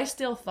 I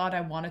still thought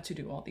I wanted to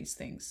do all these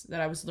things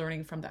that I was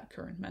learning from that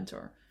current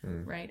mentor,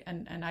 right?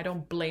 And I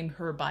don't blame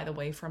her, by the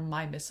way, for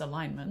my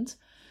misalignment,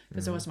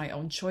 because it was my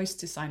own choice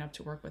to sign up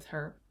to work with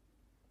her.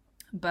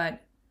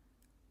 But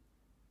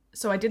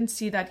so I didn't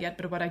see that yet,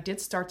 but what I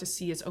did start to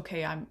see is,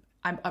 okay, I'm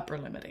upper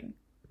limiting.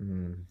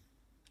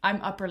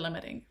 I'm upper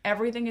limiting.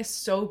 Everything is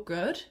so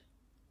good,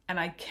 and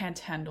I can't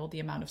handle the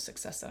amount of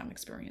success that I'm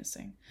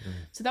experiencing.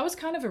 So that was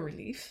kind of a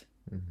relief.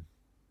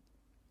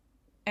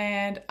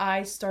 And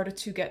I started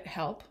to get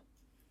help.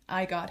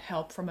 I got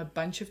help from a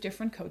bunch of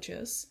different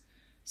coaches.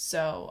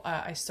 So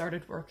I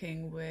started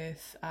working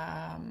with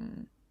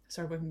Irene,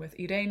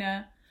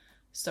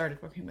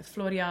 started working with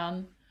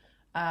Florian,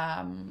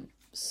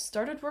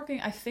 started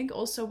working, I think,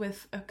 also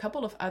with a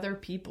couple of other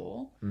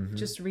people,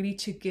 just really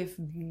to give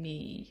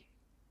me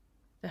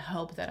the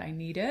help that I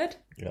needed.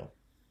 Yeah.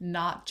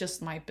 Not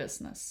just my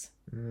business,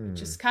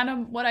 which is kind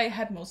of what I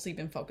had mostly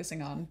been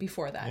focusing on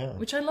before that,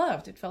 which I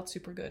loved. It felt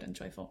super good and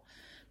joyful.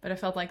 But I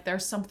felt like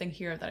there's something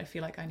here that I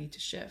feel like I need to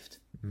shift.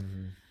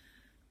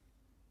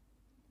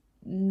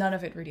 None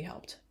of it really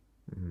helped.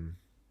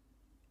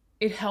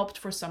 It helped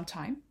for some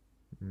time,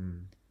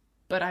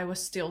 but I was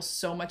still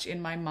so much in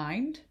my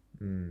mind,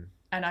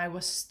 and I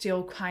was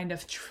still kind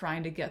of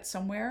trying to get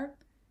somewhere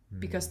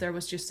because there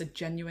was just a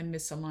genuine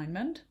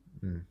misalignment.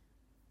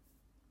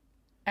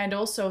 And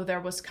also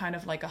there was kind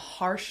of like a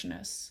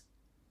harshness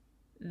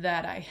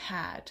that I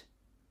had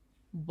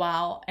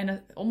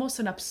almost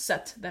an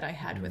upset that I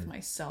had with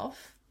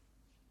myself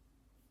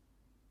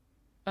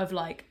of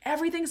like,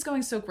 everything's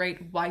going so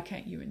great, why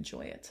can't you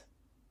enjoy it?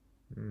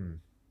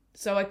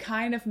 So I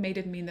kind of made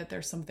it mean that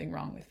there's something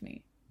wrong with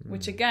me,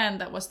 which again,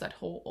 that was that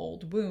whole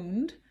old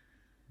wound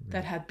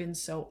that had been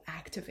so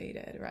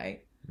activated,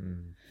 right?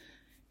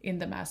 In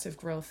the massive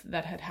growth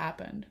that had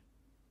happened.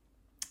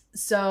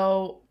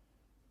 So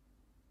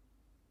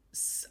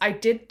I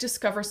did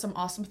discover some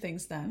awesome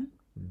things then.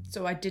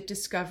 So I did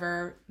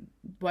discover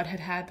what had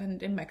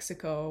happened in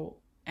Mexico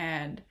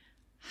and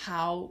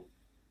how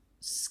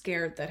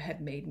scared that had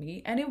made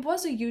me. And it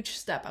was a huge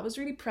step. I was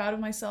really proud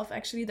of myself,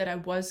 actually, that I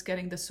was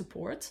getting the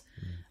support.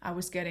 I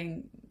was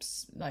getting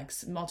like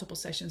multiple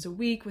sessions a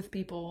week with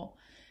people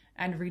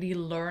and really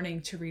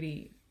learning to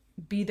really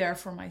be there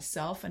for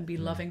myself and be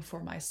loving for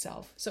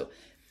myself. So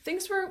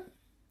things were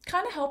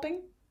kind of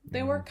helping.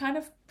 They were kind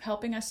of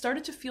helping. I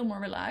started to feel more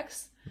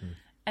relaxed.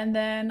 And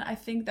then I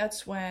think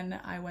that's when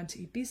I went to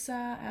Ibiza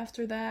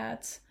after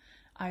that.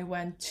 I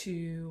went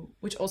to,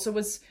 which also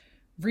was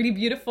really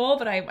beautiful,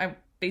 but I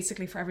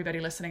basically, for everybody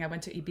listening, I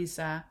went to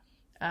Ibiza,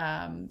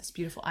 this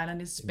beautiful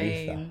island in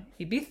Spain,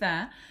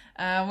 Ibiza,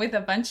 with a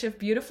bunch of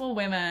beautiful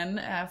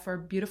women for a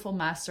beautiful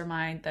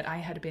mastermind that I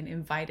had been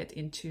invited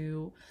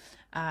into.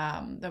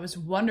 That was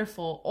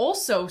wonderful.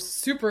 Also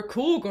super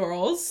cool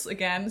girls,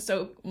 again,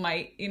 so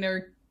my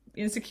inner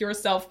insecure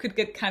self could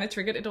get kind of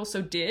triggered. It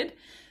also did.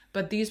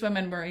 But these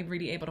women were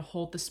really able to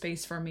hold the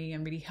space for me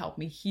and really help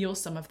me heal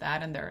some of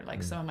that. And they're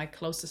like some of my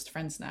closest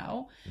friends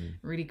now.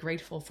 Really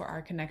grateful for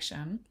our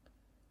connection.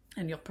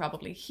 And you'll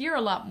probably hear a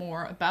lot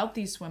more about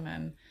these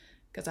women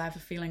because I have a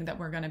feeling that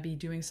we're going to be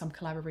doing some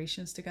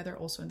collaborations together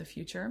also in the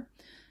future.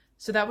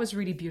 So that was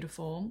really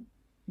beautiful.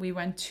 We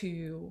went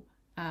to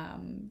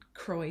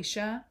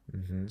Croatia,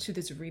 to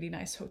this really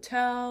nice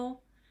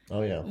hotel.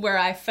 Oh, yeah. Where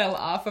I fell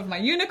off of my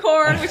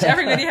unicorn, which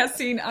everybody has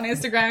seen on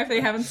Instagram if they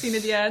haven't seen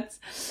it yet.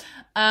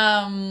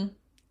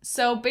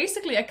 So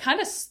basically I kind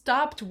of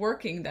stopped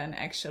working then,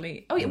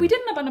 actually. Oh, we did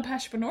an Abundant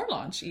Passionpreneur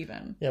launch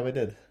even. Yeah, we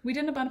did. We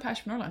did an Abundant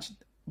Passionpreneur launch.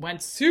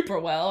 Went super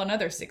well.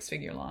 Another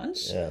 6-figure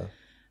launch. Yeah.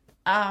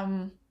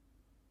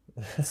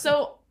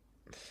 So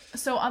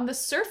on the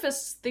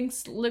surface,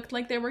 things looked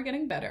like they were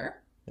getting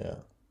better. Yeah.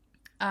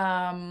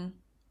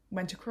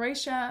 Went to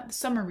Croatia. The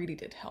summer really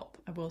did help.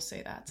 I will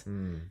say that.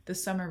 The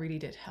summer really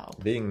did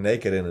help. Being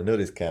naked in a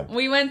nudist camp.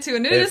 We went to a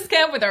nudist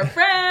camp with our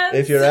friends.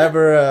 If you're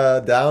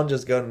ever down,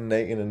 just go in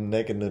a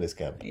naked nudist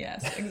camp.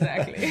 Yes,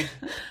 exactly.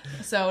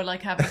 So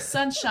like having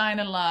sunshine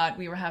a lot.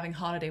 We were having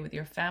holiday with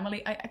your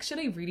family. I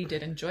actually really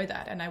did enjoy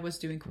that. And I was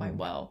doing quite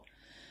well.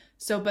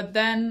 So, but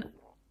then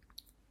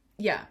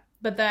we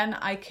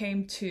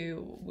came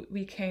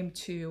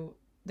to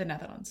the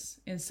Netherlands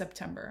in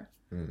September.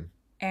 Mm.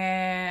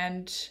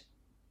 And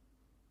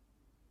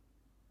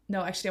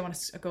no, actually, I want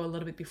to go a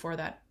little bit before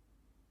that.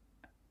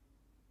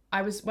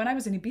 When I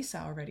was in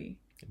Ibiza already.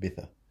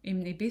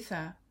 In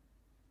Ibiza,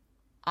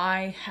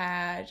 I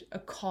had a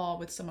call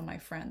with some of my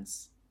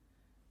friends.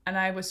 And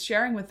I was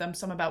sharing with them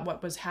some about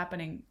what was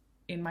happening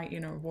in my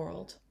inner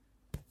world.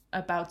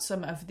 About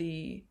some of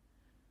the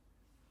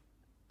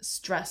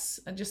stress.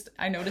 And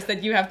I noticed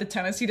that you have the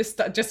tendency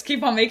to just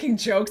keep on making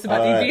jokes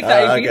about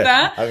Ibiza. Okay.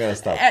 I'm going to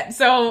stop. And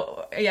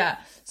so, yeah.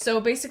 So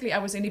basically, I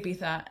was in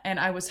Ibiza and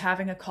I was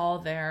having a call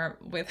there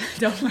with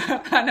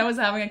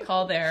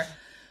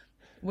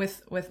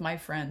my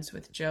friends,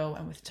 with Joe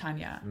and with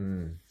Tanya.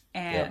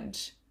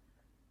 And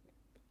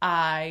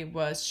I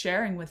was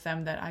sharing with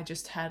them that I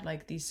just had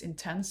like these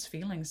intense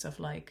feelings of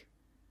like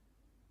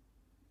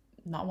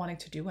not wanting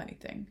to do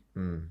anything.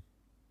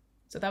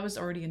 So that was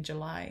already in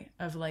July,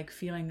 of like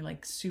feeling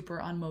like super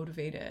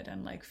unmotivated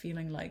and like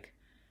feeling like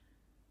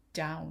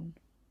down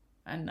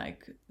and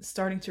like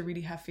starting to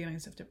really have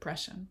feelings of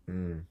depression.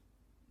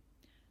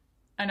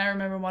 And I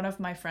remember one of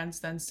my friends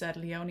then said,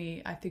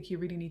 Leonie, I think you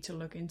really need to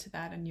look into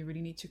that, and you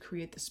really need to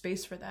create the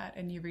space for that,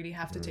 and you really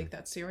have to take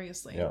that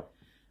seriously. Yeah.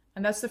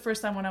 And that's the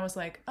first time when I was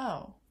like,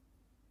 oh,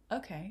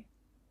 okay,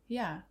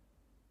 yeah.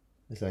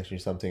 It's actually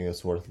something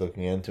that's worth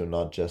looking into,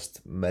 not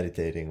just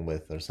meditating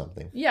with or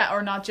something. Yeah,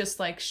 or not just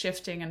like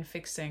shifting and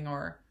fixing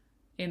or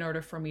in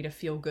order for me to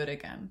feel good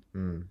again.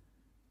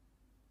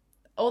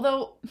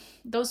 Although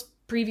those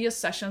previous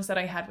sessions that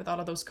I had with all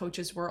of those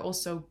coaches were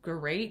also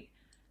great,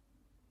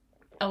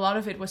 a lot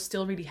of it was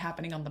still really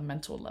happening on the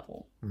mental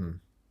level.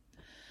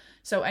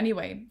 So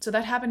anyway, so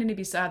that happened in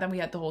Ibiza. Then we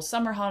had the whole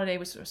summer holiday,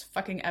 which was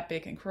fucking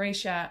epic in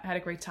Croatia. Had a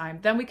great time.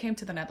 Then we came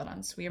to the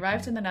Netherlands. We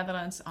arrived in the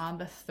Netherlands on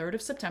the 3rd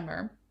of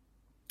September.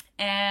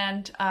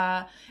 And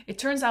it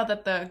turns out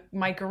that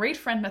my great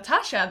friend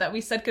Natasha that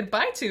we said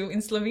goodbye to in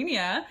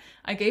Slovenia,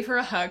 I gave her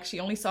a hug. She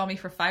only saw me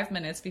for 5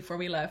 minutes before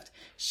we left.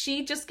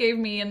 She just gave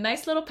me a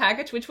nice little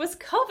package, which was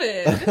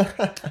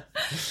COVID.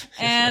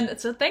 And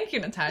so thank you,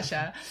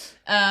 Natasha.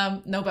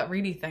 No, but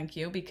really thank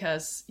you,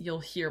 because you'll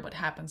hear what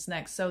happens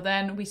next. So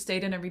then we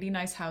stayed in a really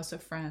nice house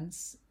of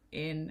friends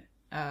in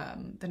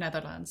the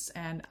Netherlands.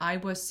 And I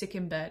was sick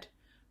in bed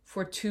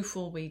for 2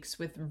 full weeks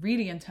with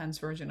really intense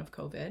version of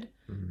COVID,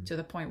 to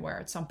the point where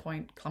at some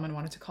point Clement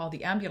wanted to call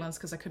the ambulance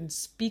because I couldn't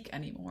speak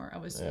anymore. I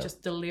was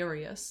just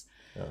delirious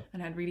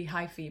and had really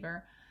high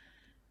fever.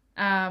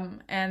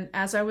 And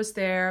as I was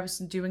there, I was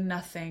doing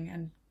nothing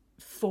and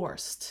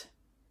forced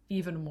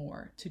even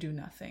more to do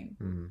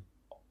nothing.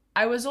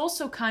 I was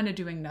also kind of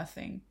doing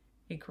nothing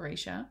in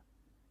Croatia,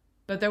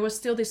 but there was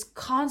still this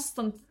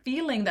constant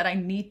feeling that I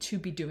need to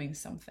be doing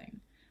something,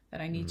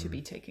 that I need to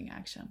be taking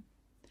action.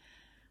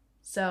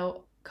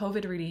 So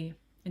COVID really,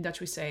 in Dutch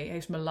we say,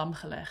 heeft me lam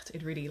gelegd.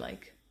 It really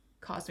like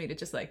caused me to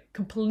just like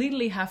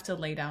completely have to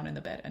lay down in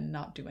the bed and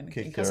not do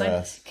anything. Kick your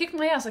ass. Kicked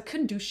my ass. I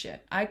couldn't do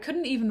shit. I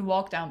couldn't even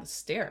walk down the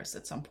stairs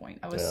at some point.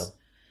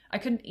 I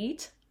couldn't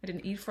eat. I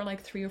didn't eat for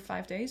like 3 or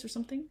 5 days or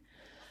something.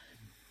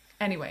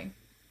 Anyway.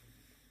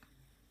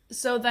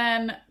 So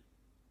then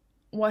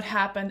what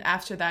happened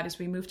after that is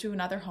we moved to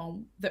another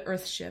home, the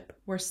Earthship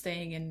we're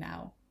staying in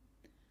now,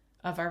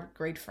 of our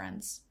great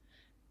friends.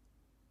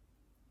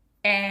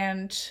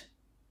 And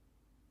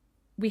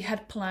we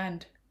had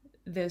planned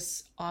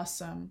this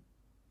awesome...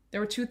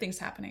 There were 2 things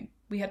happening.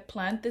 We had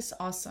planned this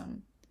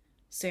awesome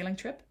sailing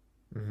trip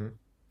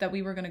that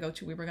we were going to go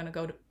to. We were going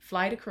to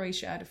fly to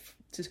Croatia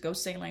to go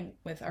sailing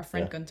with our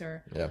friend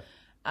Gunther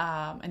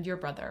and your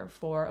brother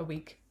for a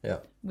week. Yeah.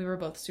 We were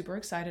both super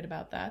excited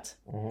about that.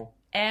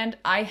 And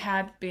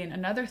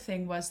another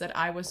thing was that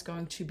I was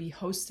going to be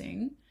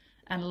hosting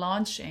and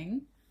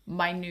launching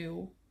my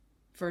new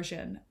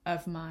version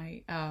of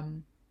my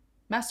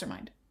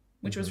mastermind,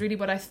 which was really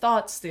what I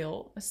thought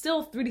still. I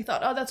still really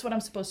thought, oh, that's what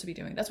I'm supposed to be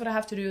doing. That's what I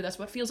have to do. That's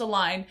what feels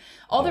aligned.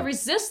 All the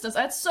resistance.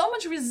 I had so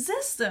much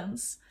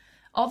resistance.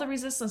 All the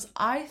resistance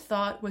I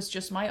thought was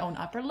just my own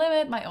upper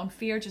limit, my own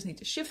fear. Just need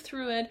to shift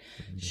through it,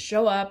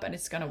 show up, and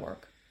it's going to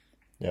work.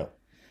 Yeah.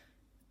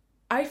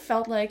 I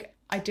felt like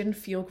I didn't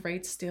feel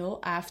great still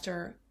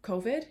after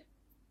COVID.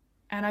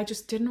 And I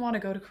just didn't want to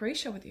go to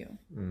Croatia with you.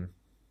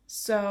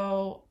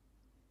 So...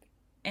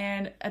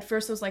 And at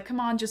first I was like, come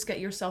on, just get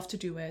yourself to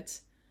do it.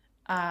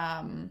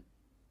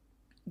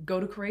 Go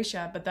to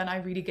Croatia. But then I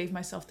really gave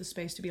myself the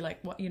space to be like,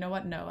 well, you know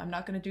what? No, I'm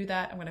not going to do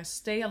that. I'm going to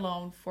stay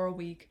alone for a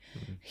week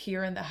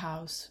here in the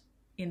house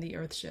in the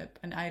Earthship.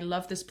 And I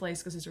love this place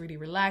because it's really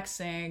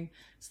relaxing.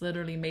 It's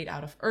literally made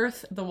out of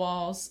earth, the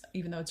walls.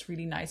 Even though it's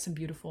really nice and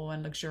beautiful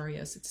and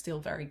luxurious, it's still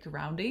very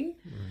grounding.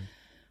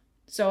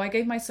 So I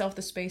gave myself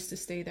the space to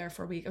stay there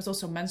for a week. I was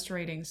also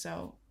menstruating,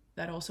 so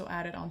that also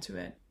added onto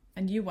it.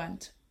 And you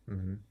went.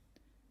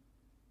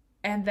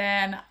 And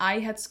then I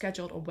had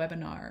scheduled a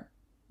webinar,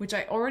 which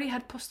I already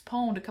had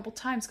postponed a couple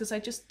times because I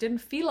just didn't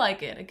feel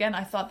like it. Again,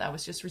 I thought that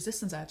was just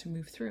resistance I had to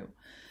move through.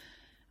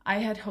 I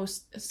had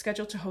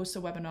scheduled to host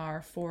a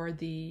webinar for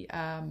the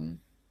Wild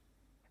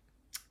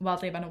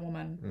Lebanese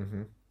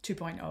Woman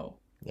 2.0.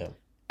 Yeah.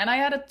 And I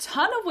had a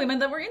ton of women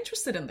that were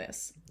interested in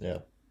this. Yeah.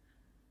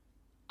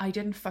 I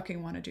didn't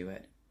fucking want to do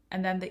it.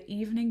 And then the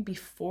evening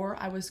before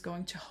I was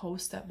going to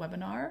host that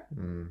webinar,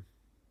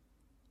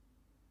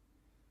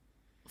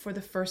 for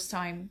the first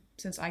time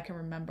since I can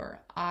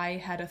remember, I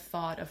had a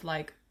thought of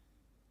like,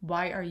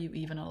 why are you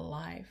even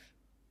alive?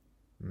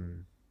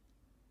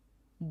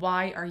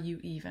 Why are you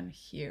even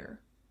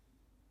here?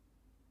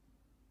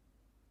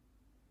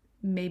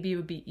 Maybe it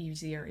would be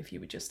easier if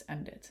you would just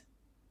end it.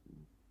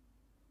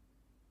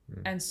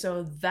 And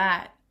so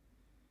that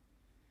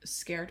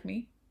scared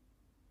me.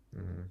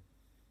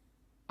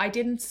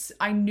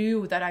 I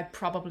knew that I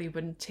probably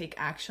wouldn't take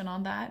action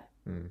on that.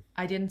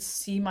 I didn't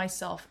see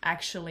myself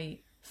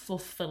actually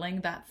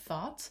fulfilling that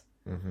thought.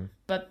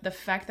 But the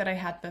fact that I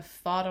had the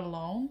thought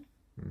alone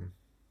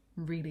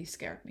really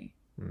scared me.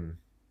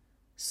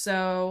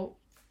 So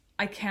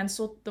I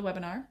canceled the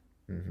webinar.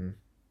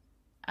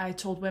 I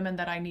told women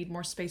that I need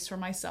more space for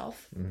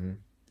myself.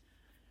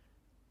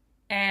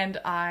 And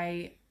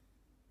I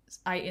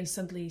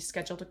instantly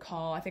scheduled a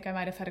call. I think I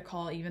might have had a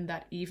call even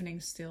that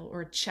evening still,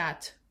 or a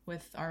chat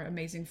with our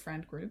amazing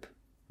friend group.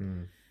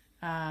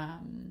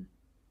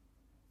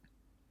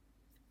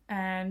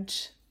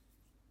 And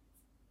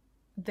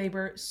they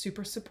were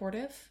super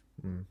supportive.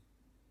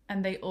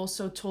 And they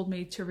also told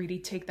me to really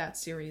take that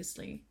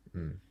seriously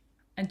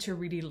and to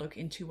really look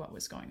into what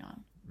was going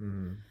on.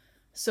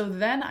 So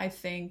then I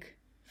think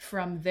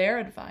from their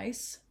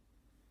advice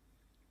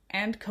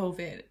and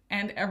COVID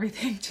and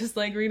everything, just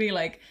like really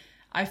like,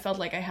 I felt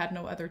like I had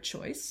no other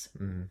choice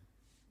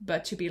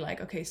but to be like,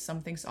 okay,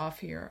 something's off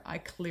here. I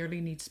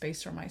clearly need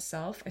space for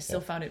myself. I still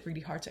found it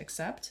really hard to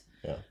accept.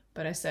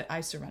 But I said,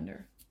 I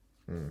surrender.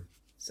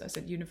 So I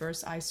said,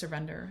 universe, I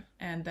surrender.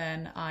 And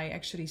then I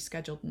actually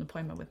scheduled an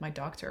appointment with my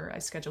doctor. I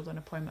scheduled an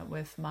appointment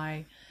with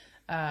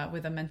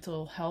with a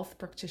mental health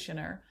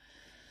practitioner,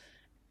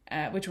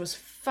 which was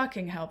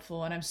fucking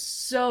helpful. And I'm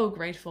so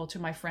grateful to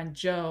my friend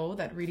Joe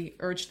that really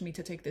urged me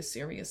to take this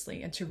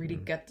seriously and to really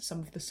get some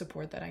of the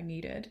support that I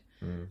needed.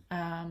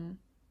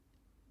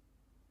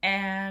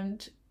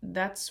 And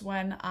that's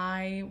when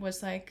I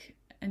was like,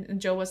 and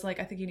Joe was like,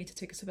 I think you need to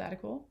take a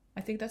sabbatical.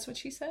 I think that's what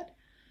she said.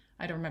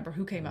 I don't remember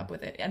who came up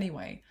with it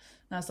anyway.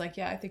 And I was like,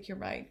 yeah, I think you're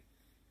right.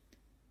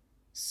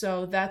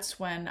 So that's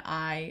when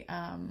I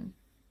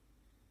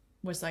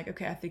was like,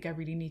 okay, I think I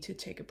really need to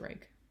take a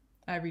break.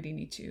 I really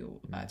need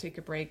to take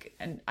a break.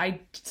 And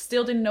I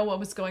still didn't know what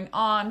was going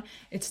on.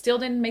 It still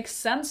didn't make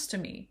sense to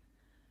me.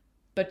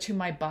 But to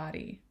my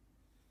body,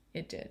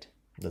 it did.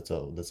 That's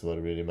all. That's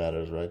what really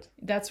matters, right?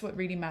 That's what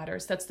really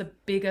matters. That's the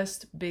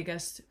biggest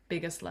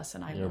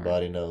lesson I learned. Your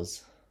body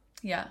knows.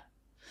 Yeah.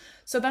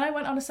 So then I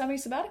went on a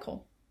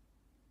semi-sabbatical.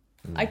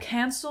 I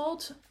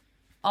canceled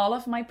all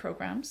of my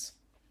programs.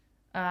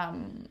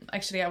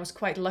 Actually, I was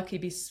quite lucky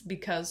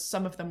because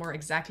some of them were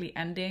exactly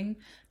ending.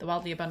 The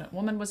Wildly Abundant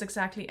Woman was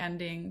exactly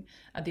ending.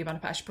 The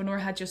Abundant Entrepreneur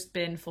had just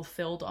been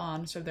fulfilled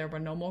on, so there were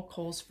no more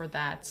calls for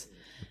that.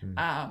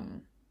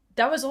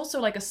 That was also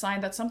like a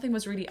sign that something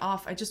was really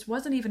off. I just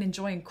wasn't even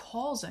enjoying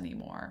calls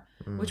anymore,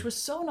 which was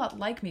so not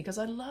like me because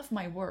I love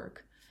my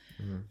work.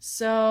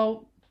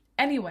 So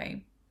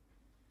anyway,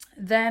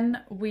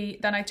 then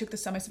I took the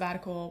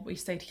semi-sabbatical. We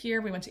stayed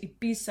here. We went to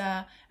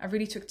Ibiza. I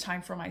really took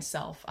time for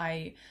myself.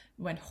 I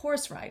went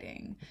horse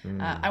riding.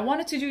 I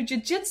wanted to do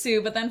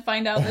jiu-jitsu, but then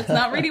find out that's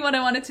not really what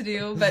I wanted to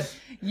do, but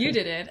you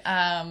did it.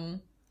 I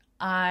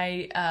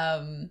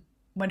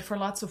went for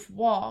lots of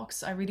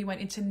walks. I really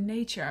went into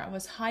nature. I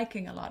was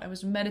hiking a lot. I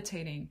was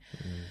meditating.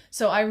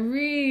 So I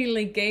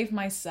really gave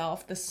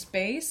myself the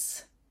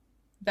space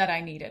that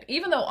I needed.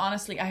 Even though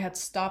honestly, I had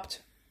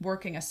stopped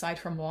working aside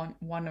from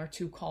one or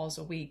two calls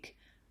a week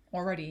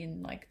already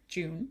in like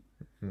June.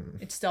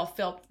 It still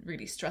felt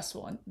really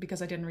stressful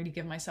because I didn't really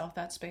give myself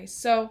that space.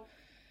 So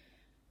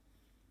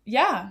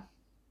yeah,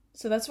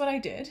 so that's what I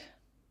did.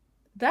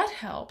 That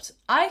helped.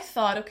 I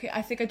thought, okay,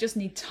 I think I just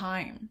need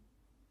time.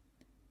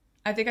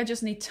 I think I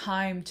just need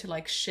time to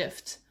like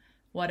shift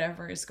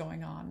whatever is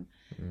going on.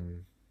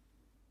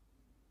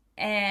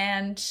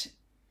 And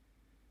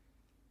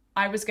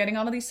I was getting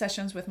all of these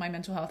sessions with my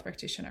mental health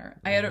practitioner.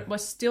 I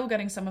was still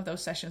getting some of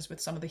those sessions with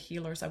some of the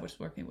healers I was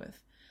working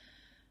with.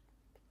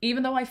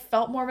 Even though I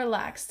felt more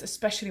relaxed,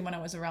 especially when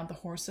I was around the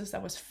horses,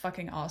 that was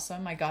fucking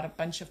awesome. I got a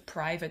bunch of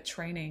private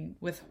training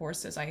with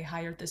horses. I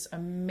hired this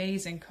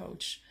amazing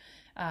coach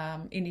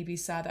in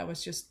Ibiza that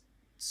was just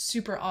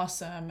super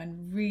awesome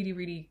and really,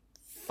 really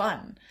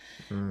fun.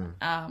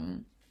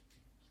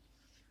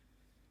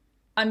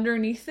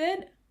 Underneath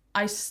it,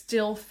 I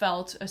still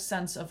felt a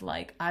sense of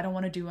like, I don't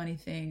want to do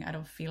anything. I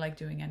don't feel like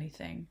doing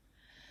anything.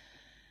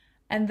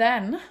 And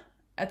then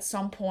at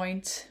some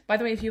point, by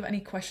the way, if you have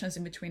any questions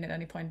in between at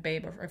any point,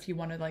 babe, or if you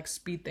want to like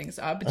speed things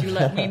up, do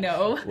let me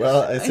know.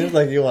 Well, it seems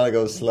like you want to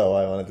go slow.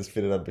 I wanted to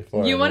speed it up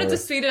before. You wanted to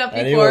speed it up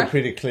before. And you were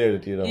pretty clear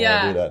that you don't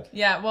want to do that.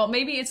 Yeah, well,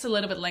 maybe it's a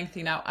little bit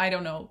lengthy now. I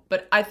don't know.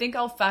 But I think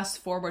I'll fast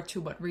forward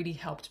to what really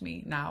helped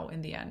me now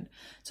in the end.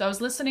 So I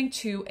was listening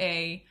to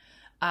a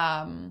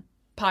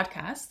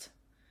podcast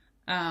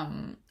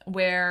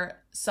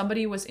where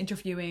somebody was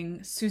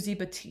interviewing Susie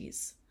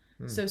Batiz.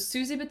 So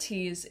Susie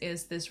Batiz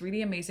is this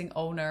really amazing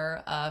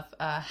owner of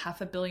a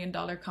 $500 million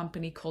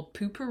company called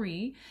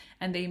Poopery,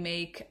 and they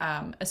make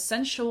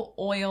essential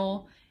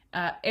oil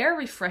air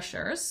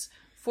refreshers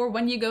for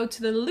when you go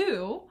to the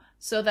loo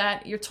so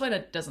that your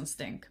toilet doesn't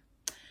stink.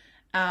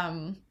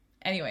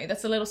 Anyway,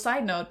 that's a little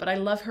side note, but I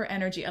love her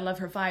energy. I love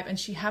her vibe. And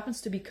she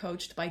happens to be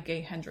coached by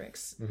Gay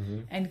Hendricks.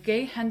 And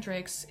Gay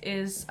Hendricks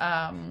is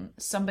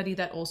somebody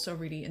that also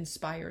really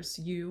inspires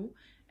you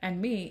and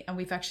me. And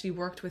we've actually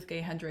worked with Gay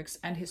Hendricks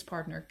and his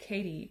partner,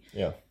 Katie,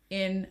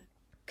 in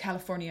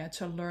California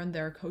to learn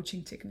their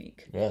coaching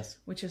technique,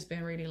 which has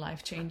been really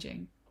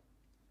life-changing.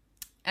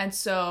 And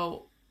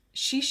so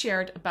she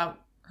shared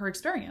about her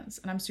experience,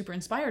 and I'm super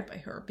inspired by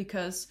her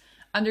because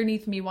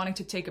underneath me wanting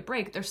to take a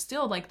break, there's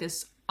still like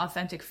this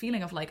authentic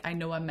feeling of like, I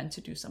know I'm meant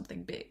to do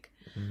something big.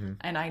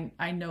 And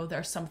I know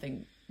there's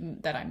something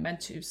that I'm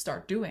meant to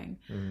start doing.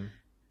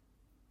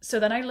 So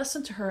then I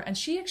listened to her, and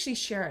she actually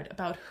shared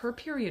about her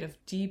period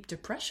of deep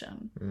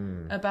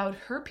depression, about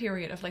her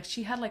period of like,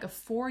 she had like a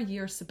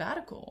 4-year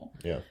sabbatical,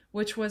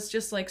 which was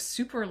just like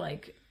super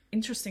like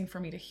interesting for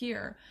me to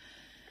hear.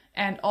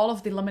 And all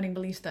of the limiting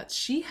beliefs that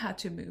she had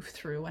to move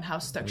through and how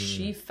stuck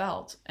she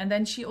felt. And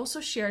then she also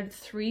shared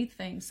 3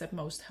 things that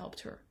most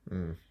helped her.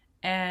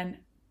 And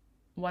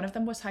one of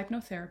them was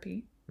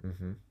hypnotherapy.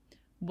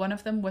 One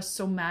of them was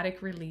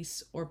somatic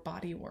release or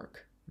body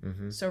work.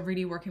 So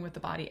really working with the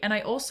body. And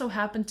I also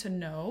happen to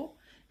know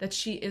that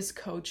she is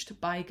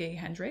coached by Gay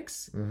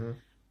Hendricks,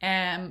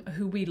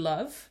 who we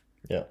love.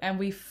 And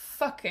we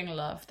fucking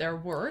love their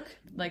work.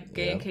 Like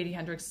Gay and Katie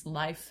Hendricks'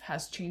 life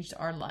has changed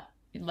our life.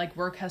 Like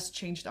work has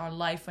changed our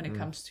life when it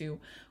comes to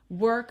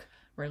work,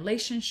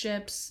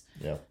 relationships,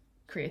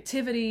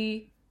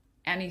 creativity,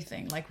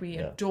 anything. Like we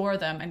adore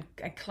them.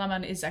 And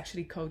Clement is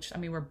actually coached. I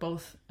mean, we're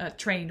both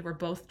trained. We're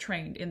both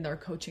trained in their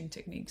coaching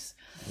techniques.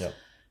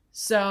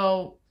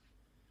 So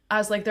I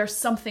was like, there's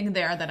something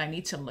there that I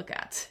need to look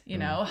at. You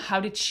know, how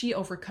did she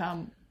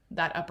overcome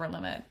that upper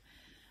limit?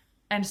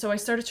 And so I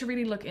started to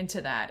really look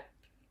into that.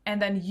 And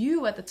then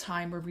you at the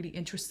time were really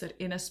interested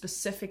in a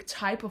specific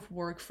type of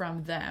work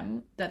from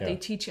them that they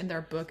teach in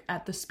their book,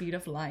 At the Speed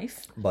of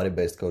Life.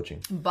 Body-based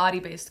coaching.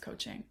 Body-based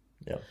coaching.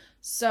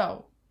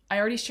 So I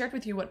already shared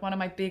with you what one of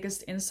my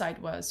biggest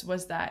insight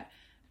was that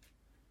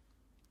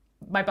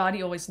my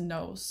body always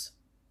knows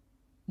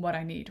what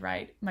I need,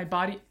 right? My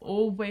body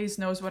always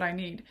knows what I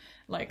need.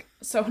 Like,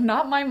 so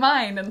not my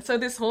mind. And so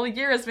this whole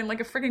year has been like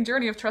a freaking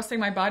journey of trusting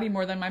my body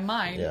more than my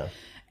mind.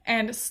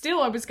 And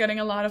still I was getting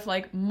a lot of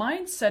like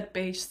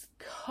mindset-based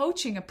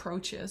coaching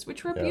approaches,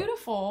 which were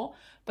beautiful,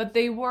 but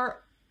they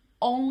were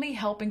only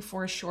helping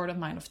for a short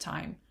amount of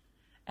time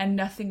and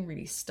nothing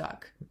really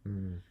stuck.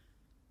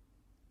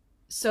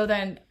 So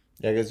then...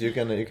 Yeah, because you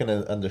can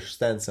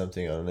understand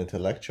something on an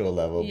intellectual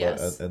level,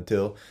 but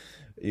until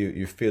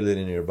you feel it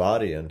in your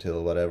body,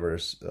 until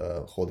whatever's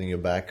holding you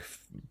back,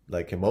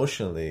 like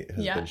emotionally,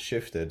 has been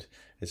shifted,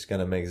 it's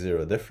going to make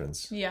zero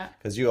difference.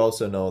 Because you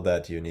also know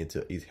that you need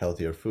to eat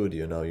healthier food,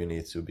 you know, you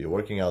need to be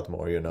working out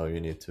more, you know,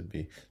 you need to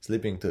be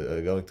sleeping,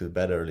 going to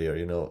bed earlier,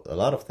 you know, a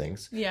lot of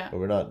things.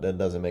 But that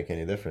doesn't make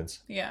any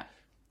difference.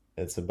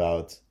 It's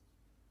about,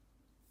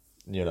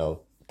 you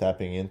know,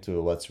 tapping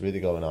into what's really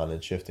going on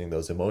and shifting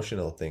those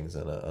emotional things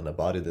on a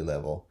bodily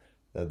level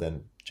that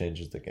then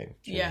changes the game,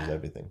 changes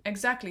everything.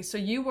 Exactly. So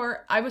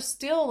I was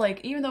still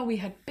like, even though we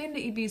had been to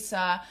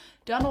Ibiza,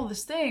 done all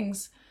these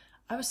things,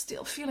 I was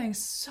still feeling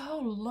so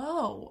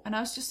low and I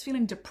was just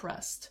feeling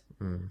depressed.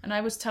 And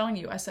I was telling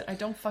you, I said, I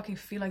don't fucking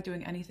feel like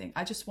doing anything.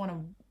 I just want to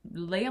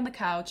lay on the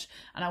couch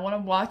and I want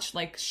to watch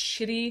like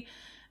shitty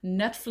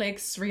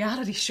Netflix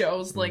reality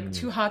shows, like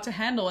Too Hot to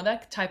Handle and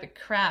that type of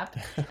crap.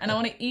 And I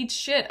want to eat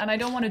shit and I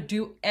don't want to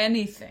do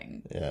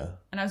anything.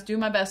 And I was doing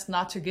my best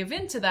not to give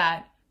in to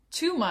that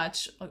too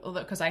much,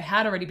 because I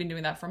had already been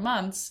doing that for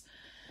months.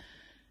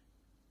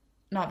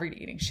 Not really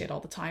eating shit all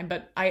the time,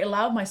 but I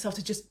allowed myself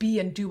to just be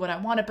and do what I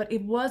wanted, but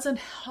it wasn't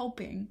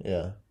helping.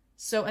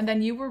 So, and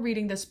then you were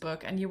reading this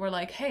book and you were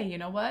like, hey, you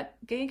know what?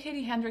 Gay and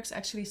Katie Hendricks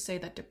actually say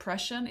that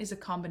depression is a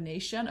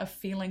combination of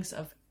feelings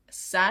of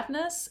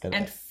sadness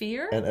and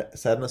fear. And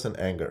sadness and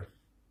anger.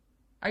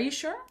 Are you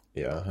sure?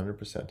 Yeah,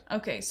 100%.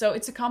 Okay, so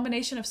it's a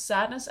combination of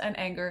sadness and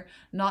anger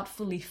not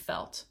fully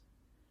felt.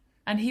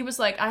 And he was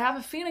like, I have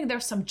a feeling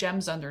there's some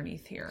gems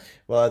underneath here.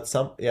 Well,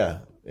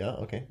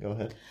 okay, go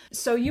ahead.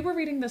 So you were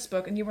reading this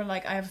book and you were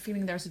like, I have a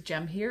feeling there's a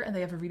gem here and they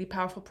have a really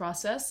powerful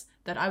process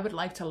that I would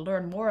like to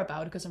learn more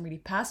about because I'm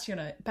really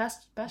fascinated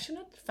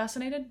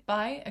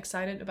by,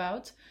 excited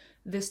about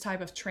this type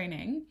of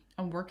training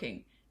and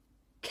working.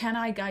 Can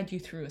I guide you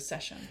through a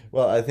session?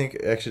 Well, I think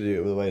actually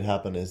the way it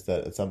happened is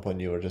that at some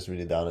point you were just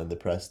really down and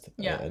depressed.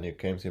 And you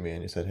came to me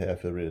and you said, hey, I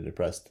feel really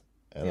depressed.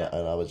 And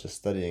I was just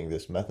studying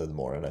this method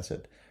more. And I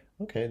said,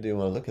 okay, do you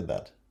want to look at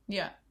that?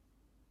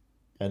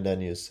 And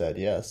then you said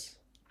yes.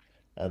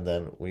 And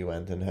then we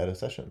went and had a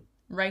session.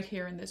 Right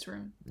here in this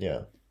room.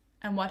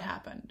 And what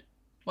happened?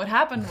 What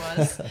happened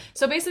was,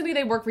 so basically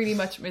they work really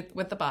much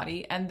with the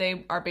body and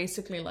they are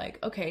basically like,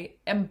 okay,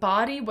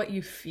 embody what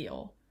you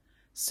feel.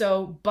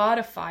 So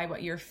bodify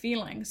what you're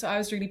feeling. So I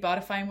was really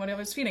bodifying what I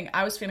was feeling.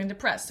 I was feeling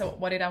depressed. So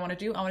what did I want to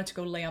do? I wanted to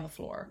go lay on the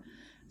floor.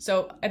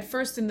 So at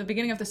first, in the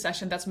beginning of the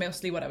session, that's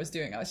mostly what I was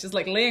doing. I was just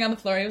like laying on the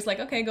floor. He was like,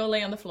 okay, go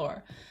lay on the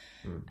floor.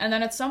 And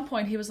then at some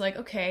point he was like,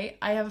 okay,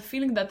 I have a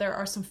feeling that there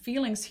are some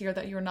feelings here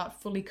that you're not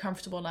fully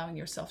comfortable allowing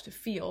yourself to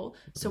feel.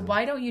 So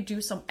why don't you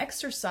do some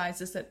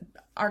exercises that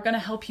are going to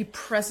help you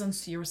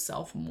presence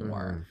yourself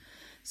more?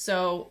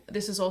 So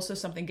this is also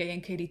something Gay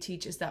and Katie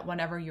teach, is that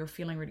whenever you're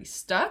feeling really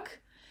stuck,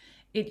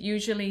 it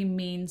usually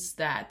means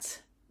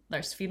that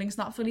there's feelings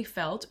not fully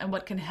felt. And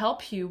what can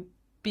help you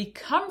be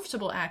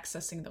comfortable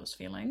accessing those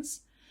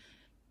feelings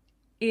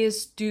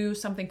is do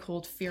something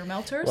called fear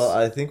melters. Well,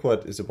 I think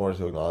what is important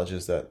to acknowledge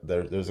is that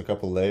there's a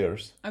couple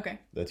layers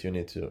that you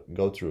need to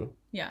go through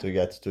to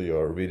get to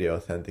your really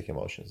authentic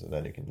emotions, and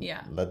then you can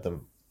let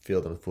them feel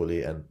them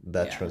fully, and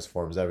that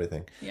transforms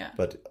everything.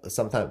 But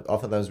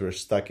oftentimes we're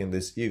stuck in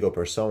this ego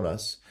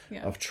personas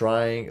of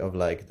trying, of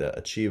like the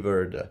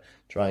achiever, the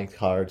trying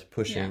hard,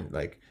 pushing,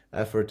 like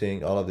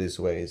efforting, all of these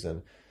ways,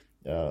 and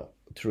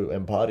through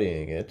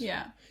embodying it,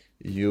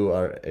 you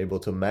are able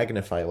to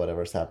magnify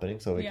whatever's happening.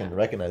 So we can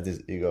recognize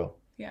this ego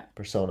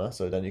persona.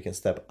 So then you can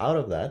step out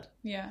of that.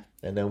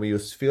 And then we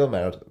use fear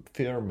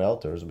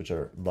melters, which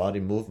are body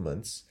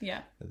movements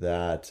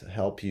that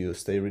help you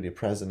stay really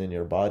present in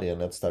your body and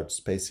not start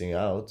spacing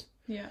out.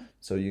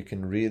 So you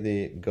can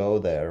really go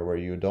there where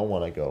you don't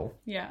want to go.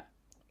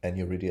 And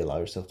you really allow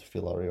yourself to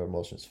feel all your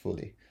emotions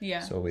fully.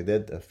 So we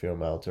did a fear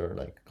melter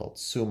called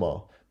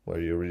sumo,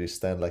 where you really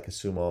stand like a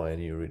sumo,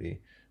 and you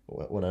really,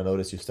 when I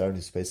noticed you starting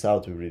to space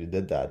out, we really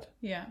did that.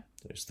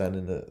 You're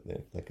standing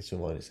like a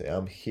sumo, and you say,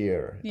 I'm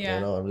here.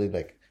 I'm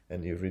really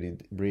and you really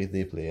breathe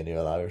deeply, and you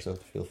allow yourself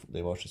to feel the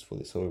emotions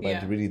fully. So we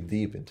went really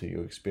deep into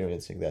you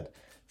experiencing that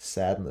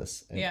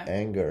sadness and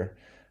anger,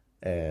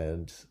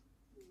 and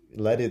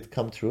let it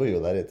come through you,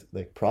 let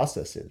it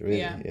process it,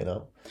 really,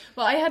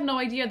 Well, I had no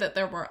idea that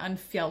there were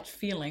unfelt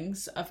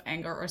feelings of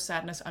anger or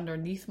sadness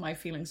underneath my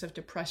feelings of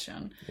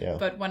depression.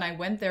 But when I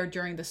went there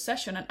during the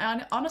session, and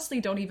I honestly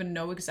don't even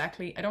know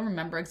exactly, I don't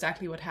remember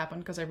exactly what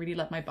happened, because I really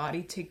let my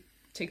body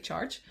take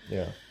charge.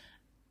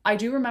 I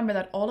do remember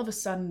that all of a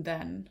sudden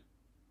then,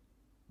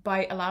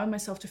 by allowing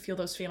myself to feel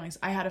those feelings,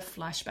 I had a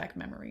flashback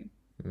memory.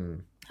 I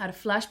had a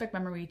flashback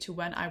memory to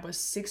when I was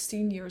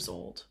 16 years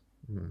old.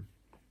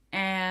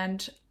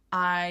 And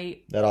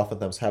that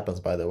oftentimes happens,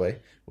 by the way,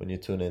 when you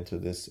tune into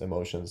these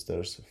emotions.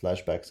 There's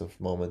flashbacks of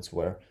moments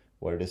where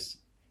this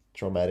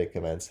traumatic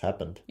events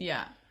happened.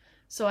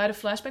 So I had a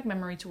flashback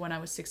memory to when I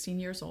was 16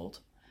 years old.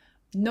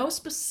 No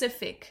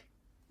specific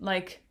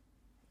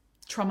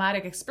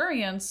traumatic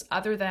experience,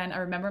 other than I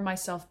remember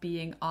myself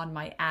being on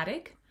my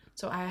attic.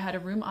 So I had a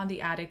room on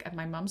the attic at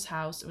my mom's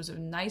house. It was a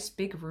nice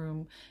big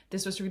room.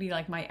 This was really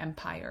like my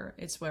empire.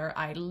 It's where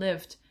I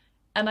lived,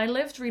 and I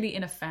lived really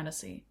in a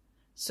fantasy.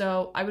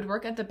 So I would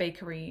work at the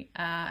bakery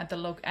at the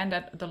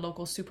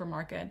local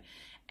supermarket,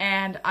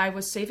 and I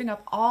was saving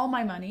up all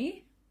my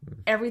money.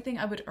 Everything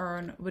I would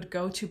earn would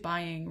go to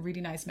buying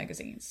really nice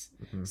magazines.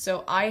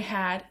 So I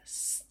had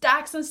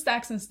stacks and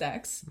stacks and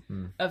stacks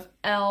of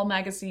Elle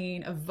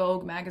magazine, of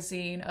Vogue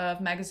magazine, of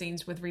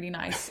magazines with really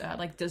nice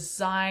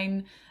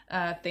design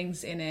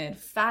things in it,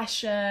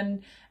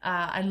 fashion.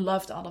 I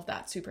loved all of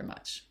that super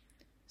much.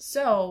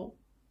 So,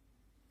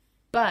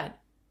 but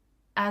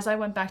as I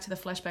went back to the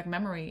flashback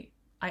memory,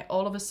 I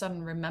all of a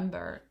sudden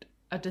remembered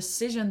a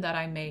decision that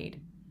I made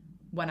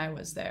when I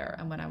was there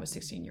and when I was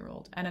 16 years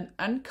old. And an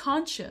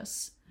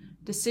unconscious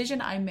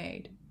decision I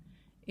made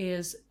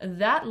is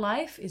that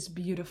life is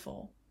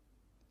beautiful.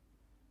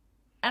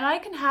 And I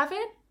can have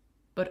it,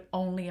 but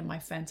only in my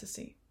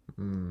fantasy.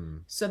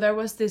 So there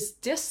was this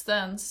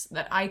distance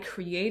that I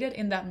created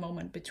in that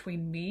moment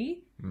between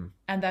me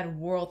and that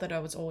world that I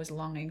was always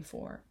longing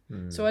for.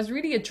 So I was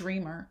really a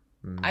dreamer.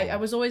 I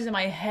was always in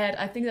my head.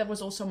 I think that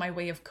was also my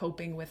way of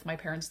coping with my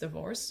parents'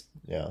 divorce.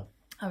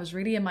 I was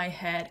really in my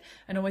head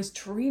and always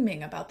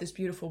dreaming about this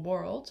beautiful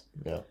world.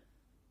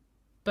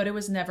 But it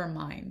was never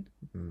mine.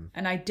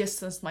 And I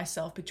distanced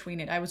myself between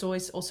it. I was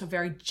always also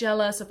very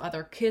jealous of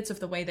other kids,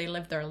 of the way they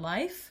lived their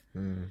life.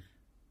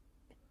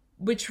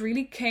 Which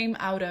really came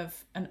out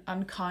of an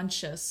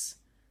unconscious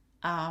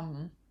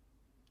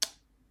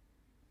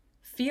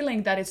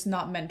feeling that it's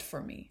not meant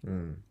for me.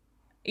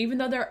 Even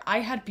though I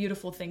had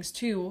beautiful things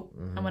too.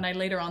 And when I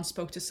later on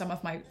spoke to some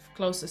of my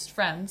closest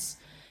friends,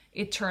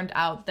 it turned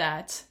out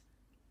that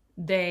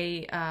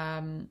they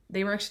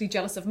were actually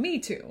jealous of me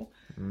too.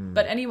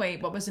 But anyway,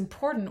 what was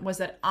important was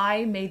that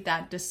I made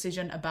that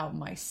decision about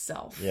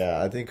myself.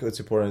 I think it's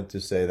important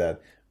to say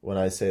that when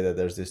I say that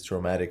there's these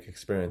traumatic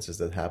experiences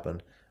that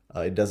happen,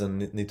 it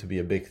doesn't need to be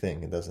a big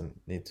thing. It doesn't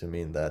need to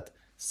mean that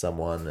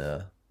someone,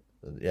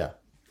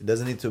 it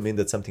doesn't need to mean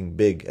that something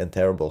big and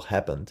terrible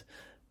happened.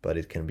 But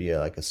it can be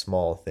like a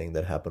small thing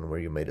that happened where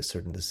you made a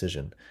certain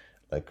decision.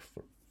 Like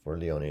for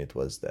Leonie, it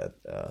was that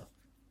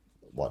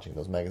watching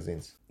those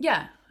magazines.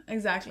 Yeah,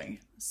 exactly.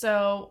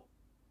 So,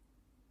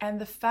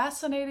 and the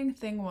fascinating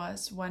thing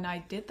was when I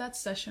did that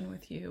session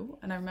with you,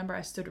 and I remember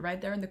I stood right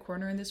there in the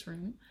corner in this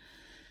room,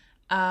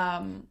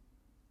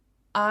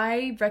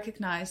 I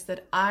recognized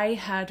that I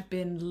had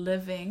been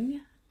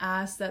living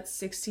as that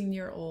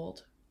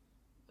 16-year-old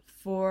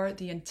for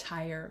the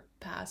entire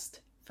past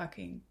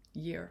fucking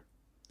year.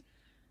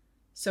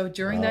 So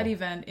during that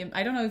event,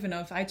 I don't even know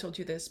if I told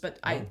you this, but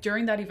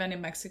during that event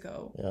in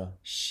Mexico,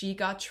 she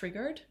got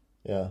triggered.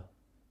 Yeah.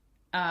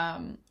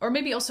 Or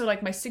maybe also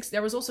like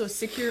there was also a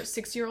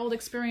 6-year-old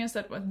experience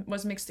that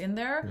was mixed in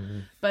there,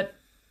 but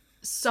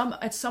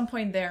at some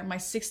point there, my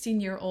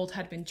 16-year-old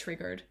had been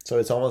triggered. So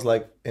it's almost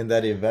like in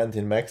that event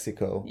in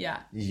Mexico, Yeah.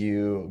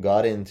 you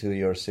got into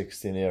your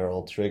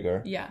 16-year-old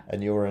trigger, Yeah.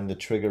 and you were in the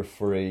trigger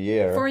for a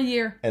year. For a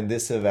year. And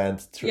this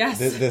event, Yes.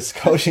 this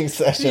coaching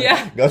session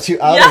Yeah. got you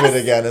out of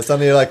it again. And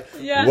suddenly you're like,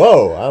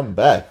 whoa, I'm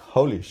back.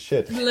 Holy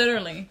shit.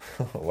 Literally.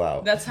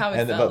 Wow. That's how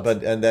it felt.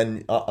 But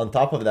then on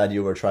top of that,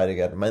 you were trying to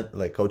get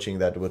like coaching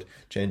that would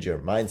change your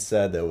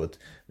mindset, that would,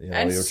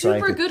 and you were super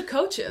trying to, good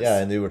coaches. Yeah,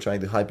 and you were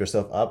trying to hype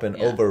yourself up and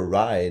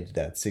override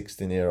that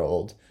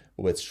 16-year-old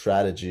with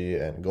strategy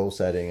and goal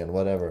setting and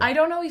whatever. I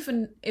don't know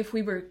even if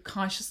we were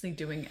consciously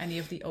doing any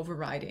of the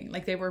overriding.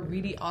 Like, they were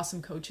really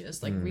awesome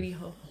coaches, like really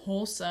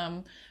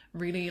wholesome,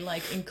 really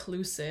like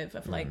inclusive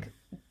of like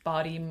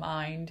body,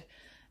 mind,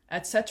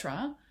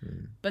 etc.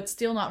 But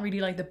still not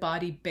really like the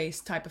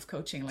body-based type of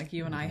coaching like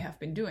you and I have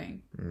been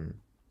doing.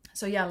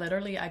 So yeah,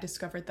 literally I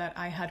discovered that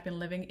I had been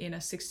living in a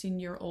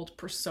 16-year-old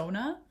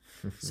persona.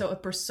 So a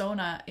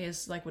persona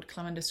is like what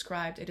Clement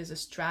described. It is a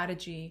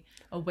strategy,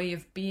 a way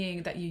of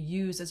being that you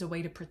use as a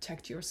way to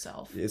protect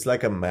yourself. It's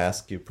like a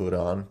mask you put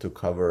on to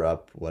cover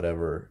up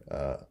whatever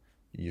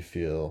you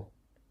feel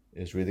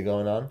is really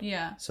going on.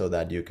 Yeah. So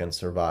that you can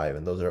survive.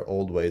 And those are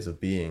old ways of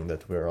being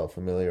that we're all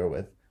familiar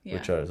with,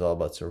 which is all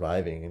about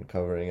surviving and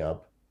covering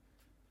up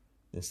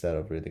instead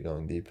of really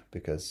going deep.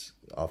 Because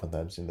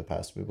oftentimes in the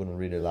past we wouldn't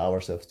really allow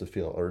ourselves to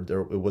feel, or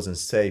it wasn't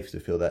safe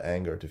to feel that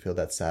anger, to feel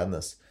that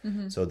sadness.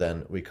 So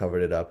then we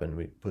covered it up and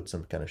we put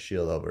some kind of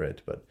shield over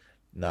it. But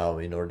now,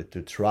 in order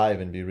to thrive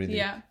and be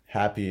really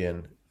happy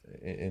and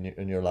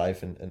in your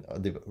life and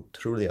live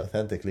truly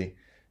authentically,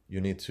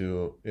 you need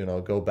to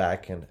go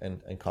back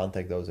and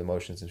contact those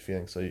emotions and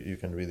feelings, so you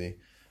can really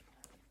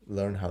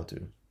learn how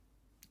to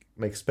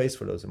make space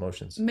for those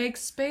emotions. Make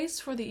space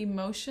for the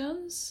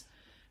emotions,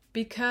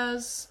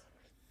 because,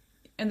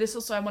 and this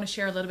also I want to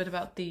share a little bit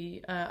about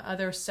the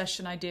other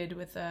session I did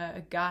with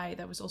a guy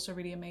that was also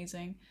really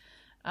amazing.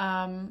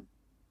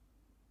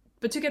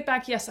 But to get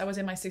back, yes, I was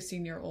in my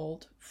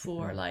 16-year-old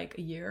for like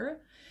a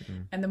year.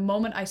 And the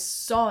moment I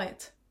saw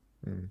it,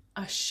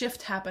 a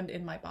shift happened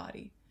in my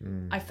body.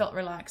 I felt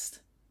relaxed.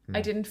 I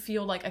didn't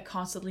feel like I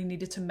constantly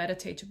needed to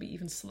meditate to be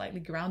even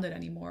slightly grounded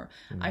anymore.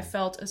 I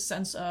felt a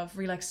sense of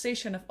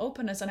relaxation, of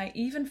openness, and I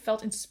even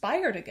felt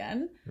inspired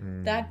again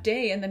that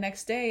day. And the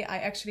next day, I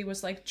actually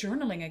was like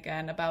journaling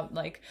again about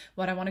like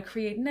what I want to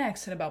create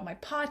next and about my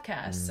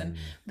podcasts and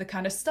the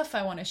kind of stuff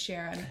I want to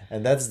share.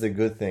 And that's the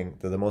good thing,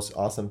 the most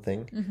awesome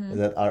thing, is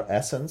that our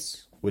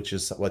essence, which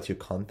is what you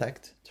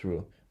contact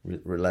through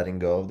letting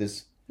go of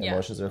this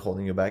emotions that are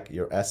holding you back,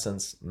 your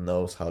essence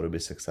knows how to be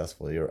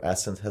successful. Your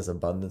essence has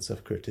abundance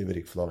of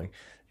creativity flowing.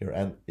 Your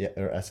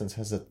essence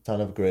has a ton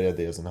of great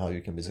ideas on how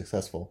you can be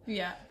successful.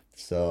 Yeah.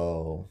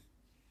 So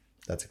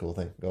that's a cool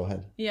thing. Go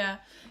ahead. Yeah.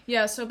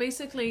 So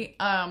basically,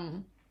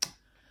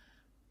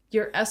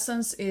 your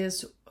essence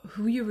is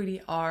who you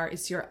really are.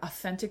 It's your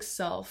authentic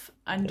self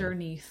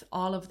underneath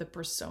all of the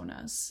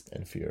personas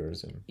and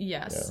fears and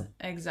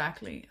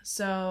exactly.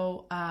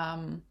 So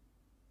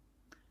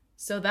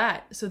So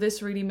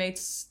this really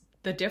makes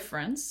the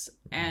difference.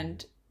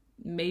 And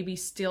maybe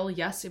still,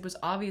 yes, it was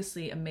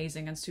obviously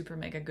amazing and super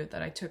mega good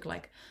that I took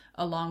like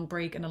a long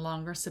break and a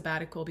longer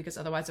sabbatical, because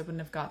otherwise I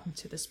wouldn't have gotten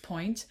to this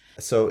point.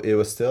 So it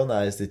was still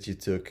nice that you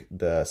took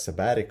the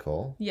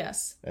sabbatical.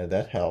 Yes. And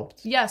that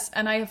helped. Yes,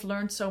 and I have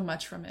learned so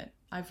much from it.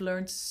 I've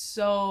learned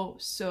so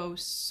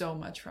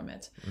much from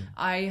it.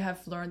 I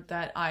have learned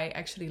that I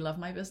actually love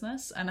my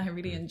business and I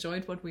really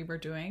enjoyed what we were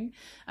doing.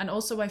 And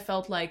also I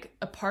felt like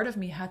a part of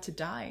me had to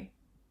die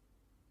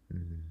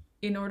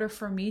in order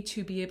for me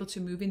to be able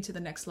to move into the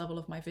next level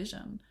of my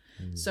vision.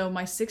 So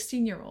my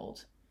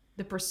 16-year-old,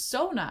 the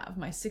persona of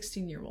my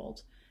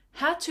 16-year-old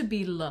had to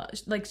be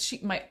loved. Like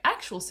my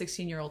actual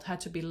 16-year-old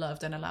had to be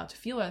loved and allowed to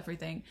feel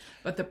everything.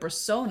 But the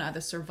persona,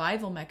 the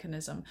survival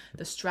mechanism,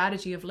 the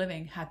strategy of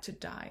living had to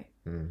die.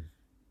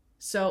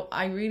 So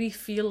I really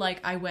feel like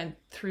I went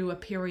through a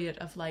period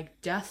of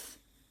like death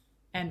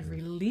and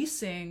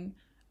releasing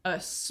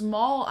a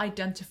small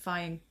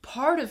identifying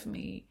part of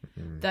me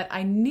that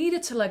I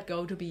needed to let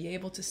go to be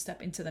able to step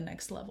into the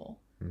next level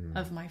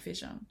of my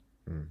vision.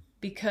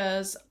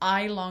 Because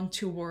I long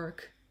to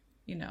work,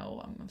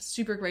 I'm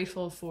super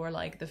grateful for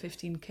like the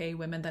 15K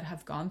women that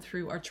have gone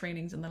through our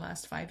trainings in the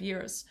last 5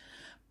 years,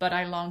 but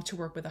I long to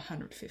work with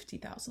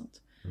 150,000.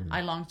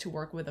 I long to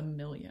work with 1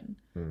 million.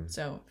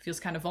 So it feels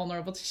kind of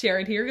vulnerable to share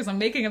it here because I'm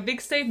making a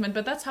big statement,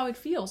 but that's how it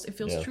feels. It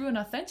feels true and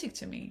authentic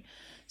to me.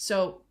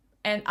 So,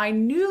 and I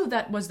knew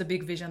that was the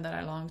big vision that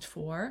I longed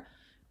for,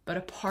 but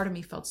a part of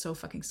me felt so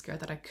fucking scared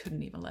that I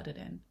couldn't even let it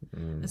in.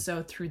 And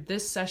so through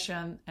this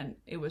session, and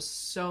it was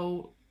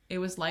so It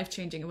was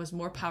life-changing. It was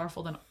more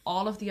powerful than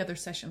all of the other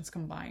sessions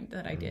combined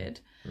that I did.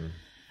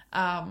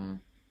 And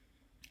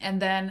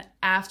then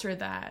after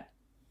that,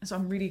 so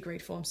I'm really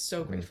grateful. I'm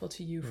so grateful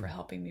to you for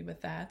helping me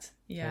with that.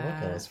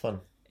 Yeah. It was fun.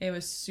 It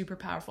was super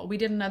powerful. We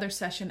did another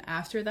session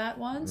after that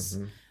once.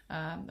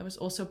 It was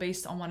also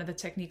based on one of the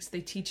techniques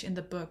they teach in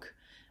the book,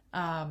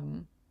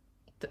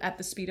 At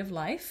the Speed of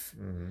Life.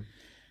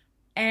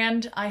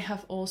 And I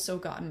have also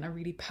gotten a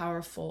really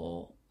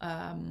powerful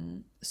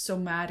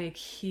somatic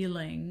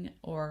healing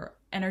or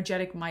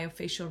energetic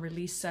myofascial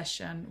release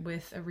session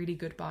with a really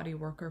good body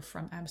worker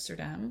from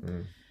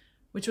Amsterdam,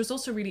 which was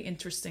also really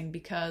interesting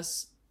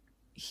because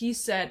he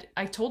said,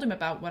 I told him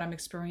about what I'm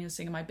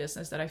experiencing in my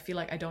business, that I feel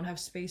like I don't have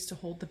space to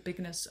hold the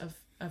bigness of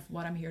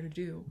what I'm here to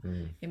do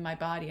in my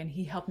body. And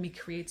he helped me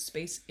create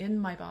space in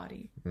my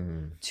body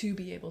to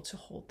be able to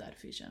hold that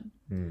vision.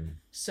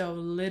 So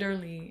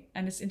literally,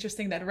 and it's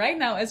interesting that right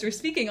now, as we're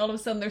speaking, all of a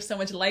sudden there's so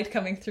much light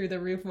coming through the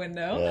roof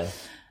window.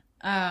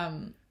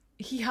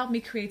 He helped me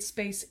create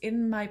space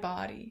in my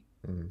body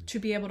to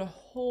be able to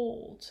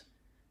hold,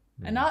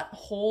 and not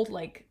hold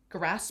like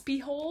graspy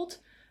hold,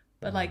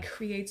 but like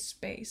create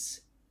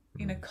space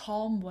in a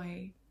calm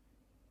way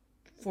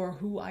for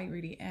who I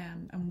really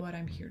am and what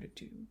I'm here to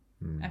do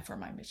and for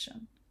my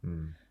mission.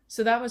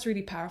 So that was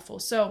really powerful.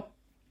 So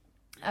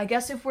I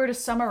guess if we're to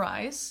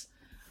summarize,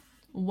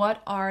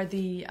 what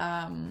did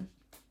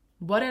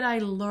I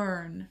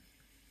learn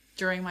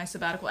during my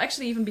sabbatical?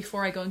 Actually, even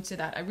before I go into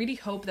that, I really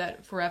hope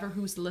that forever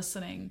who's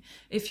listening,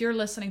 if you're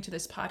listening to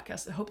this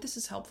podcast, I hope this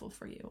is helpful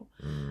for you.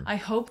 I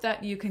hope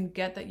that you can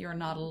get that you're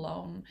not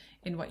alone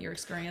in what you're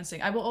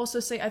experiencing. I will also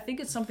say, I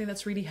think it's something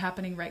that's really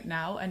happening right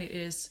now. And it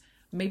is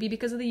maybe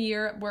because of the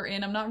year we're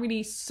in. I'm not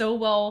really so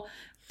well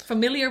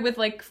familiar with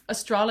like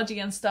astrology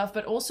and stuff,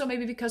 but also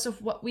maybe because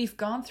of what we've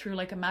gone through,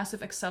 like a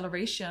massive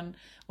acceleration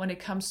when it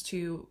comes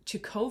to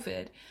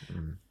COVID.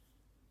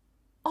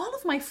 All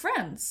of my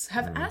friends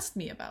have asked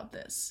me about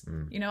this.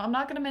 You know, I'm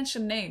not going to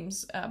mention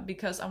names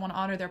because I want to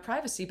honor their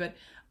privacy, but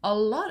a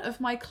lot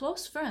of my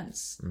close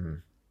friends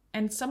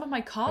and some of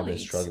my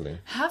colleagues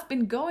have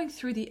been going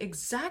through the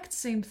exact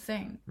same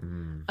thing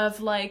of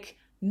like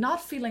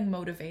not feeling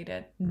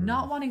motivated,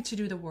 not wanting to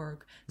do the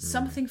work,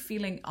 something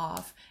feeling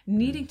off,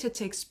 needing to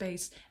take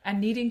space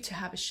and needing to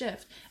have a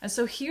shift. And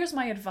so here's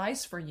my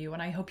advice for you,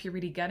 and I hope you're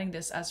really getting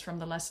this as from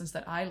the lessons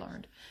that I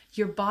learned.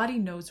 Your body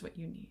knows what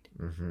you need.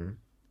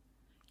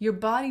 Your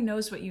body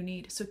knows what you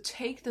need. So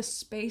take the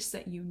space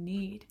that you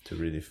need. To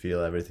really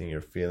feel everything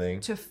you're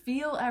feeling. To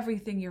feel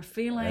everything you're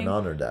feeling. And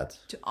honor that.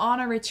 To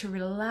honor it, to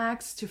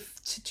relax,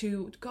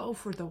 to go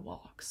for the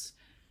walks.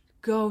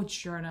 Go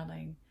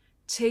journaling.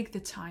 Take the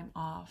time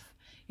off.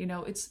 You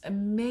know, it's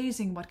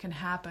amazing what can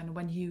happen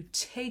when you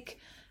take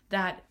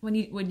that, when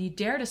you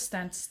dare to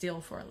stand still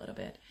for a little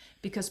bit.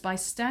 Because by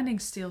standing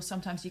still,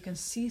 sometimes you can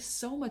see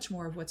so much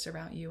more of what's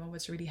around you and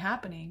what's really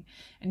happening.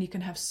 And you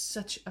can have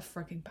such a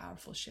freaking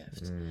powerful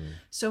shift.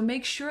 So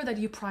make sure that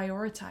you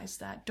prioritize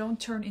that. Don't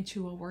turn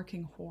into a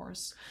working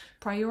horse.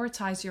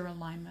 Prioritize your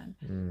alignment.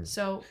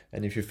 So,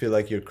 and if you feel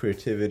like your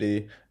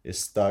creativity is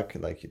stuck,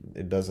 like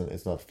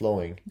it's not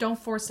flowing. Don't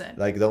force it.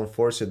 Like don't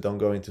force it. Don't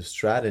go into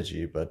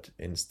strategy, but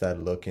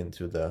instead look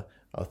into the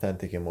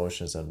authentic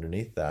emotions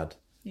underneath that.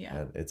 Yeah.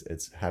 And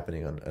it's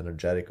happening on an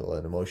energetical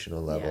and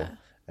emotional level. Yeah.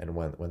 And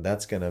when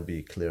that's going to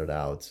be cleared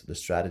out, the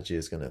strategy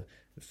is going to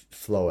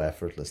flow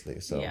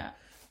effortlessly. So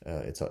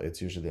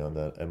it's usually on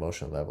the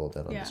emotional level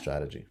than on the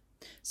strategy.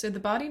 So the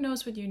body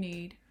knows what you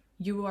need.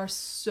 You are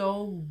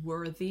so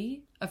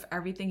worthy of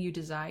everything you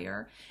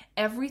desire.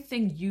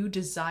 Everything you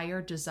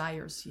desire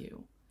desires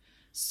you.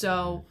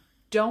 So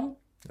don't...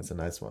 That's a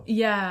nice one.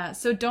 Yeah.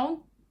 So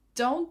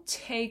don't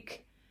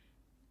take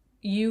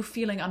you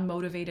feeling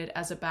unmotivated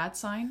as a bad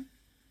sign.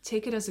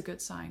 Take it as a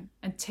good sign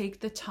and take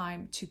the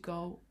time to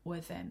go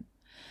within.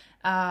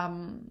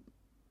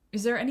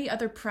 Is there any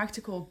other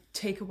practical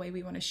takeaway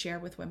we want to share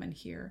with women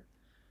here?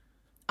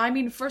 I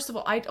mean, first of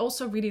all, I'd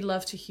also really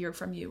love to hear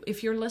from you.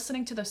 If you're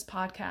listening to this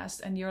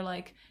podcast and you're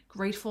like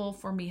grateful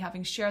for me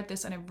having shared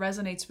this and it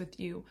resonates with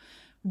you,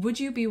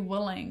 would you be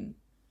willing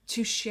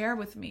to share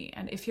with me?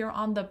 And if you're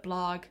on the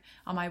blog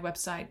on my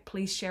website,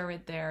 please share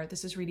it there.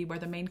 This is really where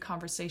the main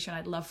conversation,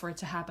 I'd love for it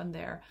to happen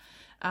there.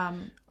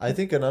 I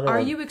think another Are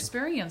one... you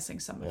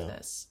experiencing some of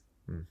this?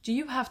 Do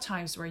you have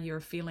times where you're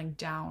feeling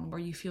down, where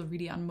you feel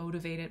really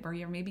unmotivated, where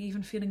you're maybe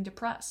even feeling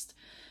depressed?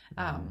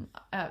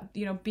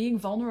 You know, being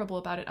vulnerable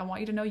about it. I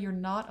want you to know you're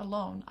not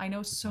alone. I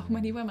know so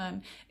many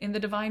women in the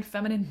divine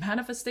feminine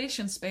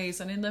manifestation space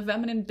and in the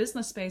feminine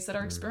business space that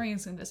are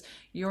experiencing this.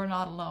 You're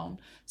not alone.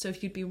 So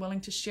if you'd be willing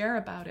to share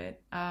about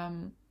it,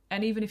 and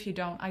even if you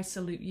don't, I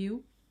salute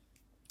you.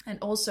 And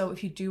also,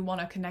 if you do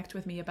want to connect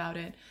with me about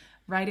it,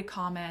 write a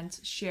comment,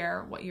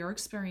 share what your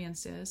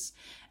experience is,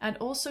 and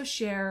also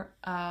share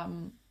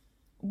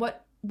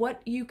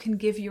what you can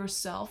give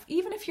yourself,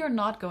 even if you're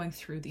not going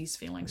through these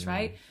feelings,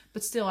 right?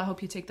 But still, I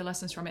hope you take the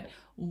lessons from it.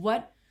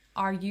 What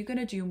are you going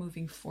to do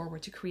moving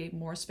forward to create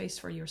more space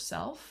for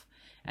yourself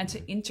and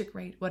to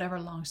integrate whatever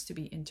longs to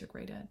be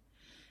integrated?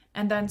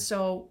 And then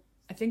so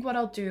I think what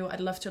I'll do, I'd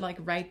love to like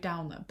write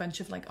down a bunch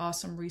of like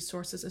awesome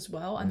resources as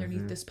well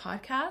underneath this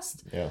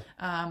podcast.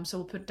 Yeah. So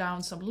we'll put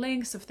down some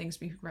links of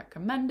things we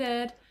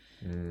recommended.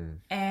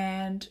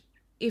 And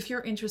if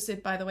you're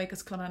interested, by the way,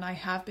 because Clara and I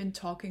have been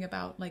talking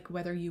about like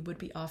whether you would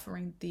be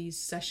offering these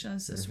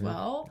sessions as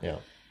well. Yeah.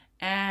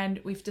 And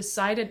we've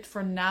decided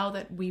for now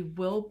that we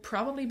will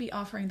probably be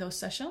offering those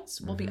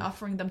sessions. We'll be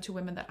offering them to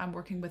women that I'm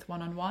working with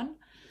one-on-one.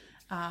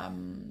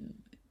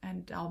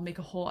 And I'll make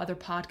a whole other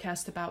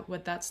podcast about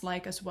what that's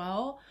like as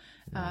well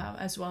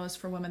as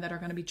for women that are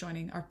going to be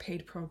joining our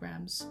paid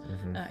programs.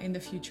 In the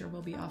future,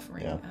 we'll be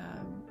offering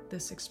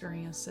this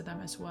experience to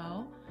them as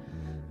well.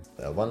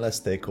 One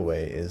last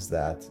takeaway is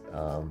that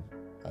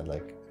I'd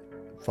like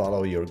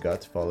follow your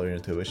gut, follow your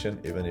intuition,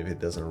 even if it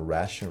doesn't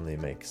rationally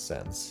make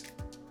sense.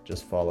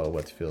 Just follow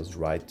what feels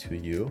right to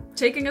you.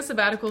 Taking a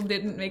sabbatical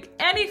didn't make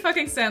any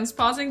fucking sense.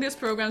 Pausing these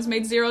programs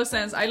made 0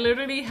 sense. I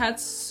literally had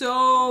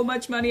so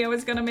much money I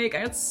was gonna make. I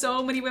had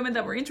so many women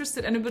that were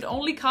interested, and it would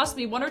only cost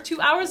me 1 or 2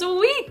 hours a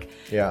week.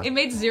 Yeah. It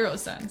made 0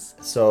 sense.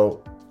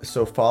 So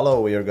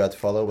follow your gut,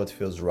 follow what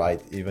feels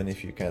right, even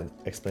if you can't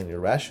explain it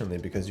rationally,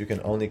 because you can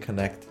only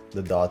connect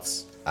the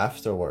dots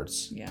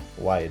afterwards. Yeah.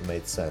 Why it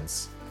made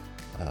sense.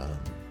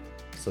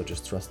 So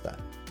just trust that.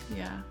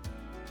 Yeah.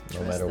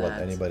 No matter what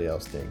anybody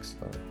else thinks,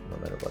 or no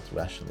matter what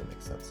rationally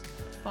makes sense.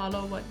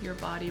 Follow what your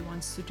body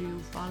wants to do.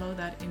 Follow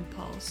that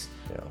impulse.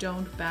 Yeah.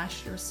 Don't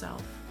bash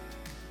yourself.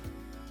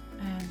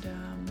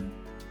 And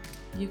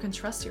you can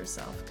trust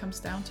yourself. It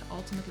comes down to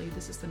ultimately,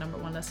 this is the number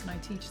one lesson I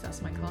teach.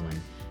 That's my calling.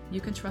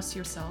 You can trust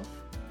yourself.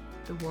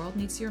 The world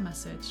needs your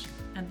message,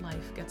 and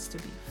life gets to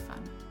be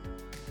fun.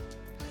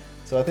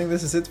 So I think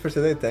this is it for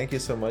today. Thank you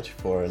so much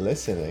for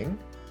listening.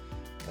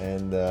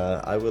 And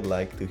I would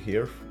like to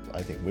hear.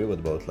 I think we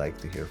would both like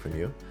to hear from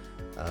you.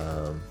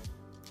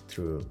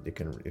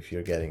 If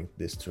you're getting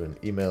this through an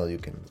email,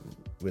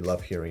 we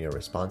love hearing your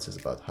responses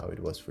about how it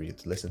was for you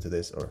to listen to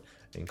this, or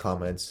in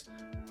comments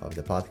of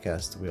the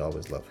podcast. We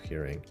always love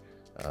hearing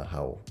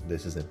how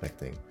this is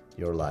impacting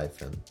your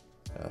life and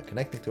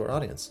connecting to our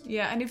audience.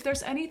 Yeah, and if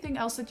there's anything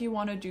else that you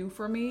want to do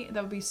for me,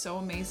 that would be so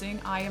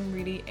amazing. I am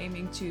really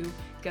aiming to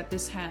get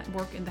this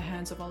work in the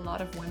hands of a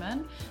lot of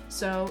women.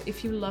 So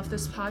if you love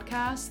this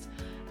podcast,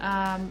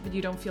 but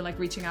you don't feel like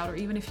reaching out, or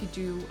even if you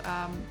do,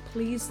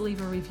 please leave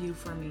a review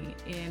for me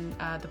in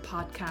the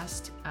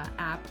podcast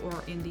app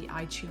or in the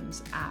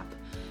iTunes app.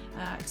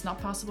 It's not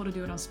possible to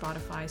do it on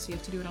Spotify, so you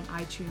have to do it on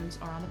iTunes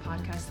or on the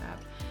podcast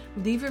app.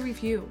 Leave a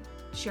review.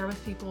 Share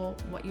with people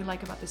what you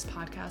like about this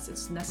podcast.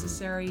 It's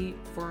necessary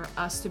for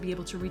us to be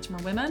able to reach more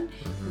women.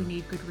 We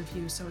need good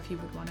reviews, so if you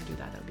would want to do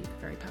that, that would be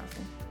very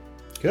powerful.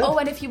 Good. Oh,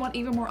 and if you want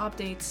even more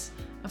updates,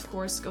 of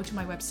course, go to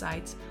my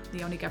website,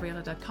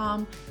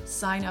 leoniegabriella.com.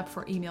 Sign up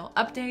for email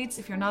updates.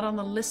 If you're not on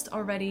the list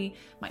already,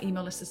 my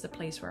email list is the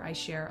place where I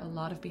share a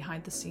lot of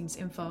behind-the-scenes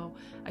info.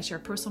 I share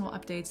personal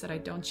updates that I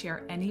don't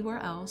share anywhere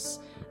else,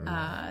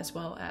 as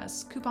well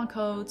as coupon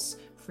codes,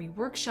 free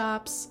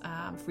workshops,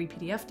 free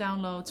PDF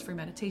downloads, free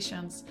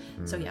meditations.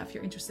 So yeah, if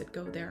you're interested,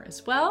 go there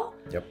as well.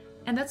 Yep.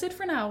 And that's it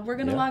for now. We're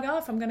going to log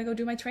off. I'm going to go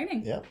do my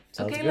training. Yeah.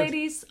 Sounds okay, good.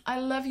 ladies, I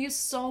love you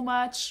so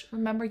much.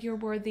 Remember, you're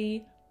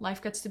worthy.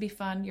 Life gets to be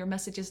fun. Your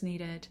message is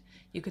needed.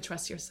 You could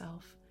trust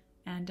yourself.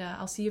 And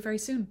I'll see you very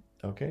soon.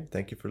 Okay.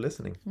 Thank you for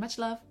listening. Much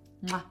love.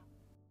 Mwah.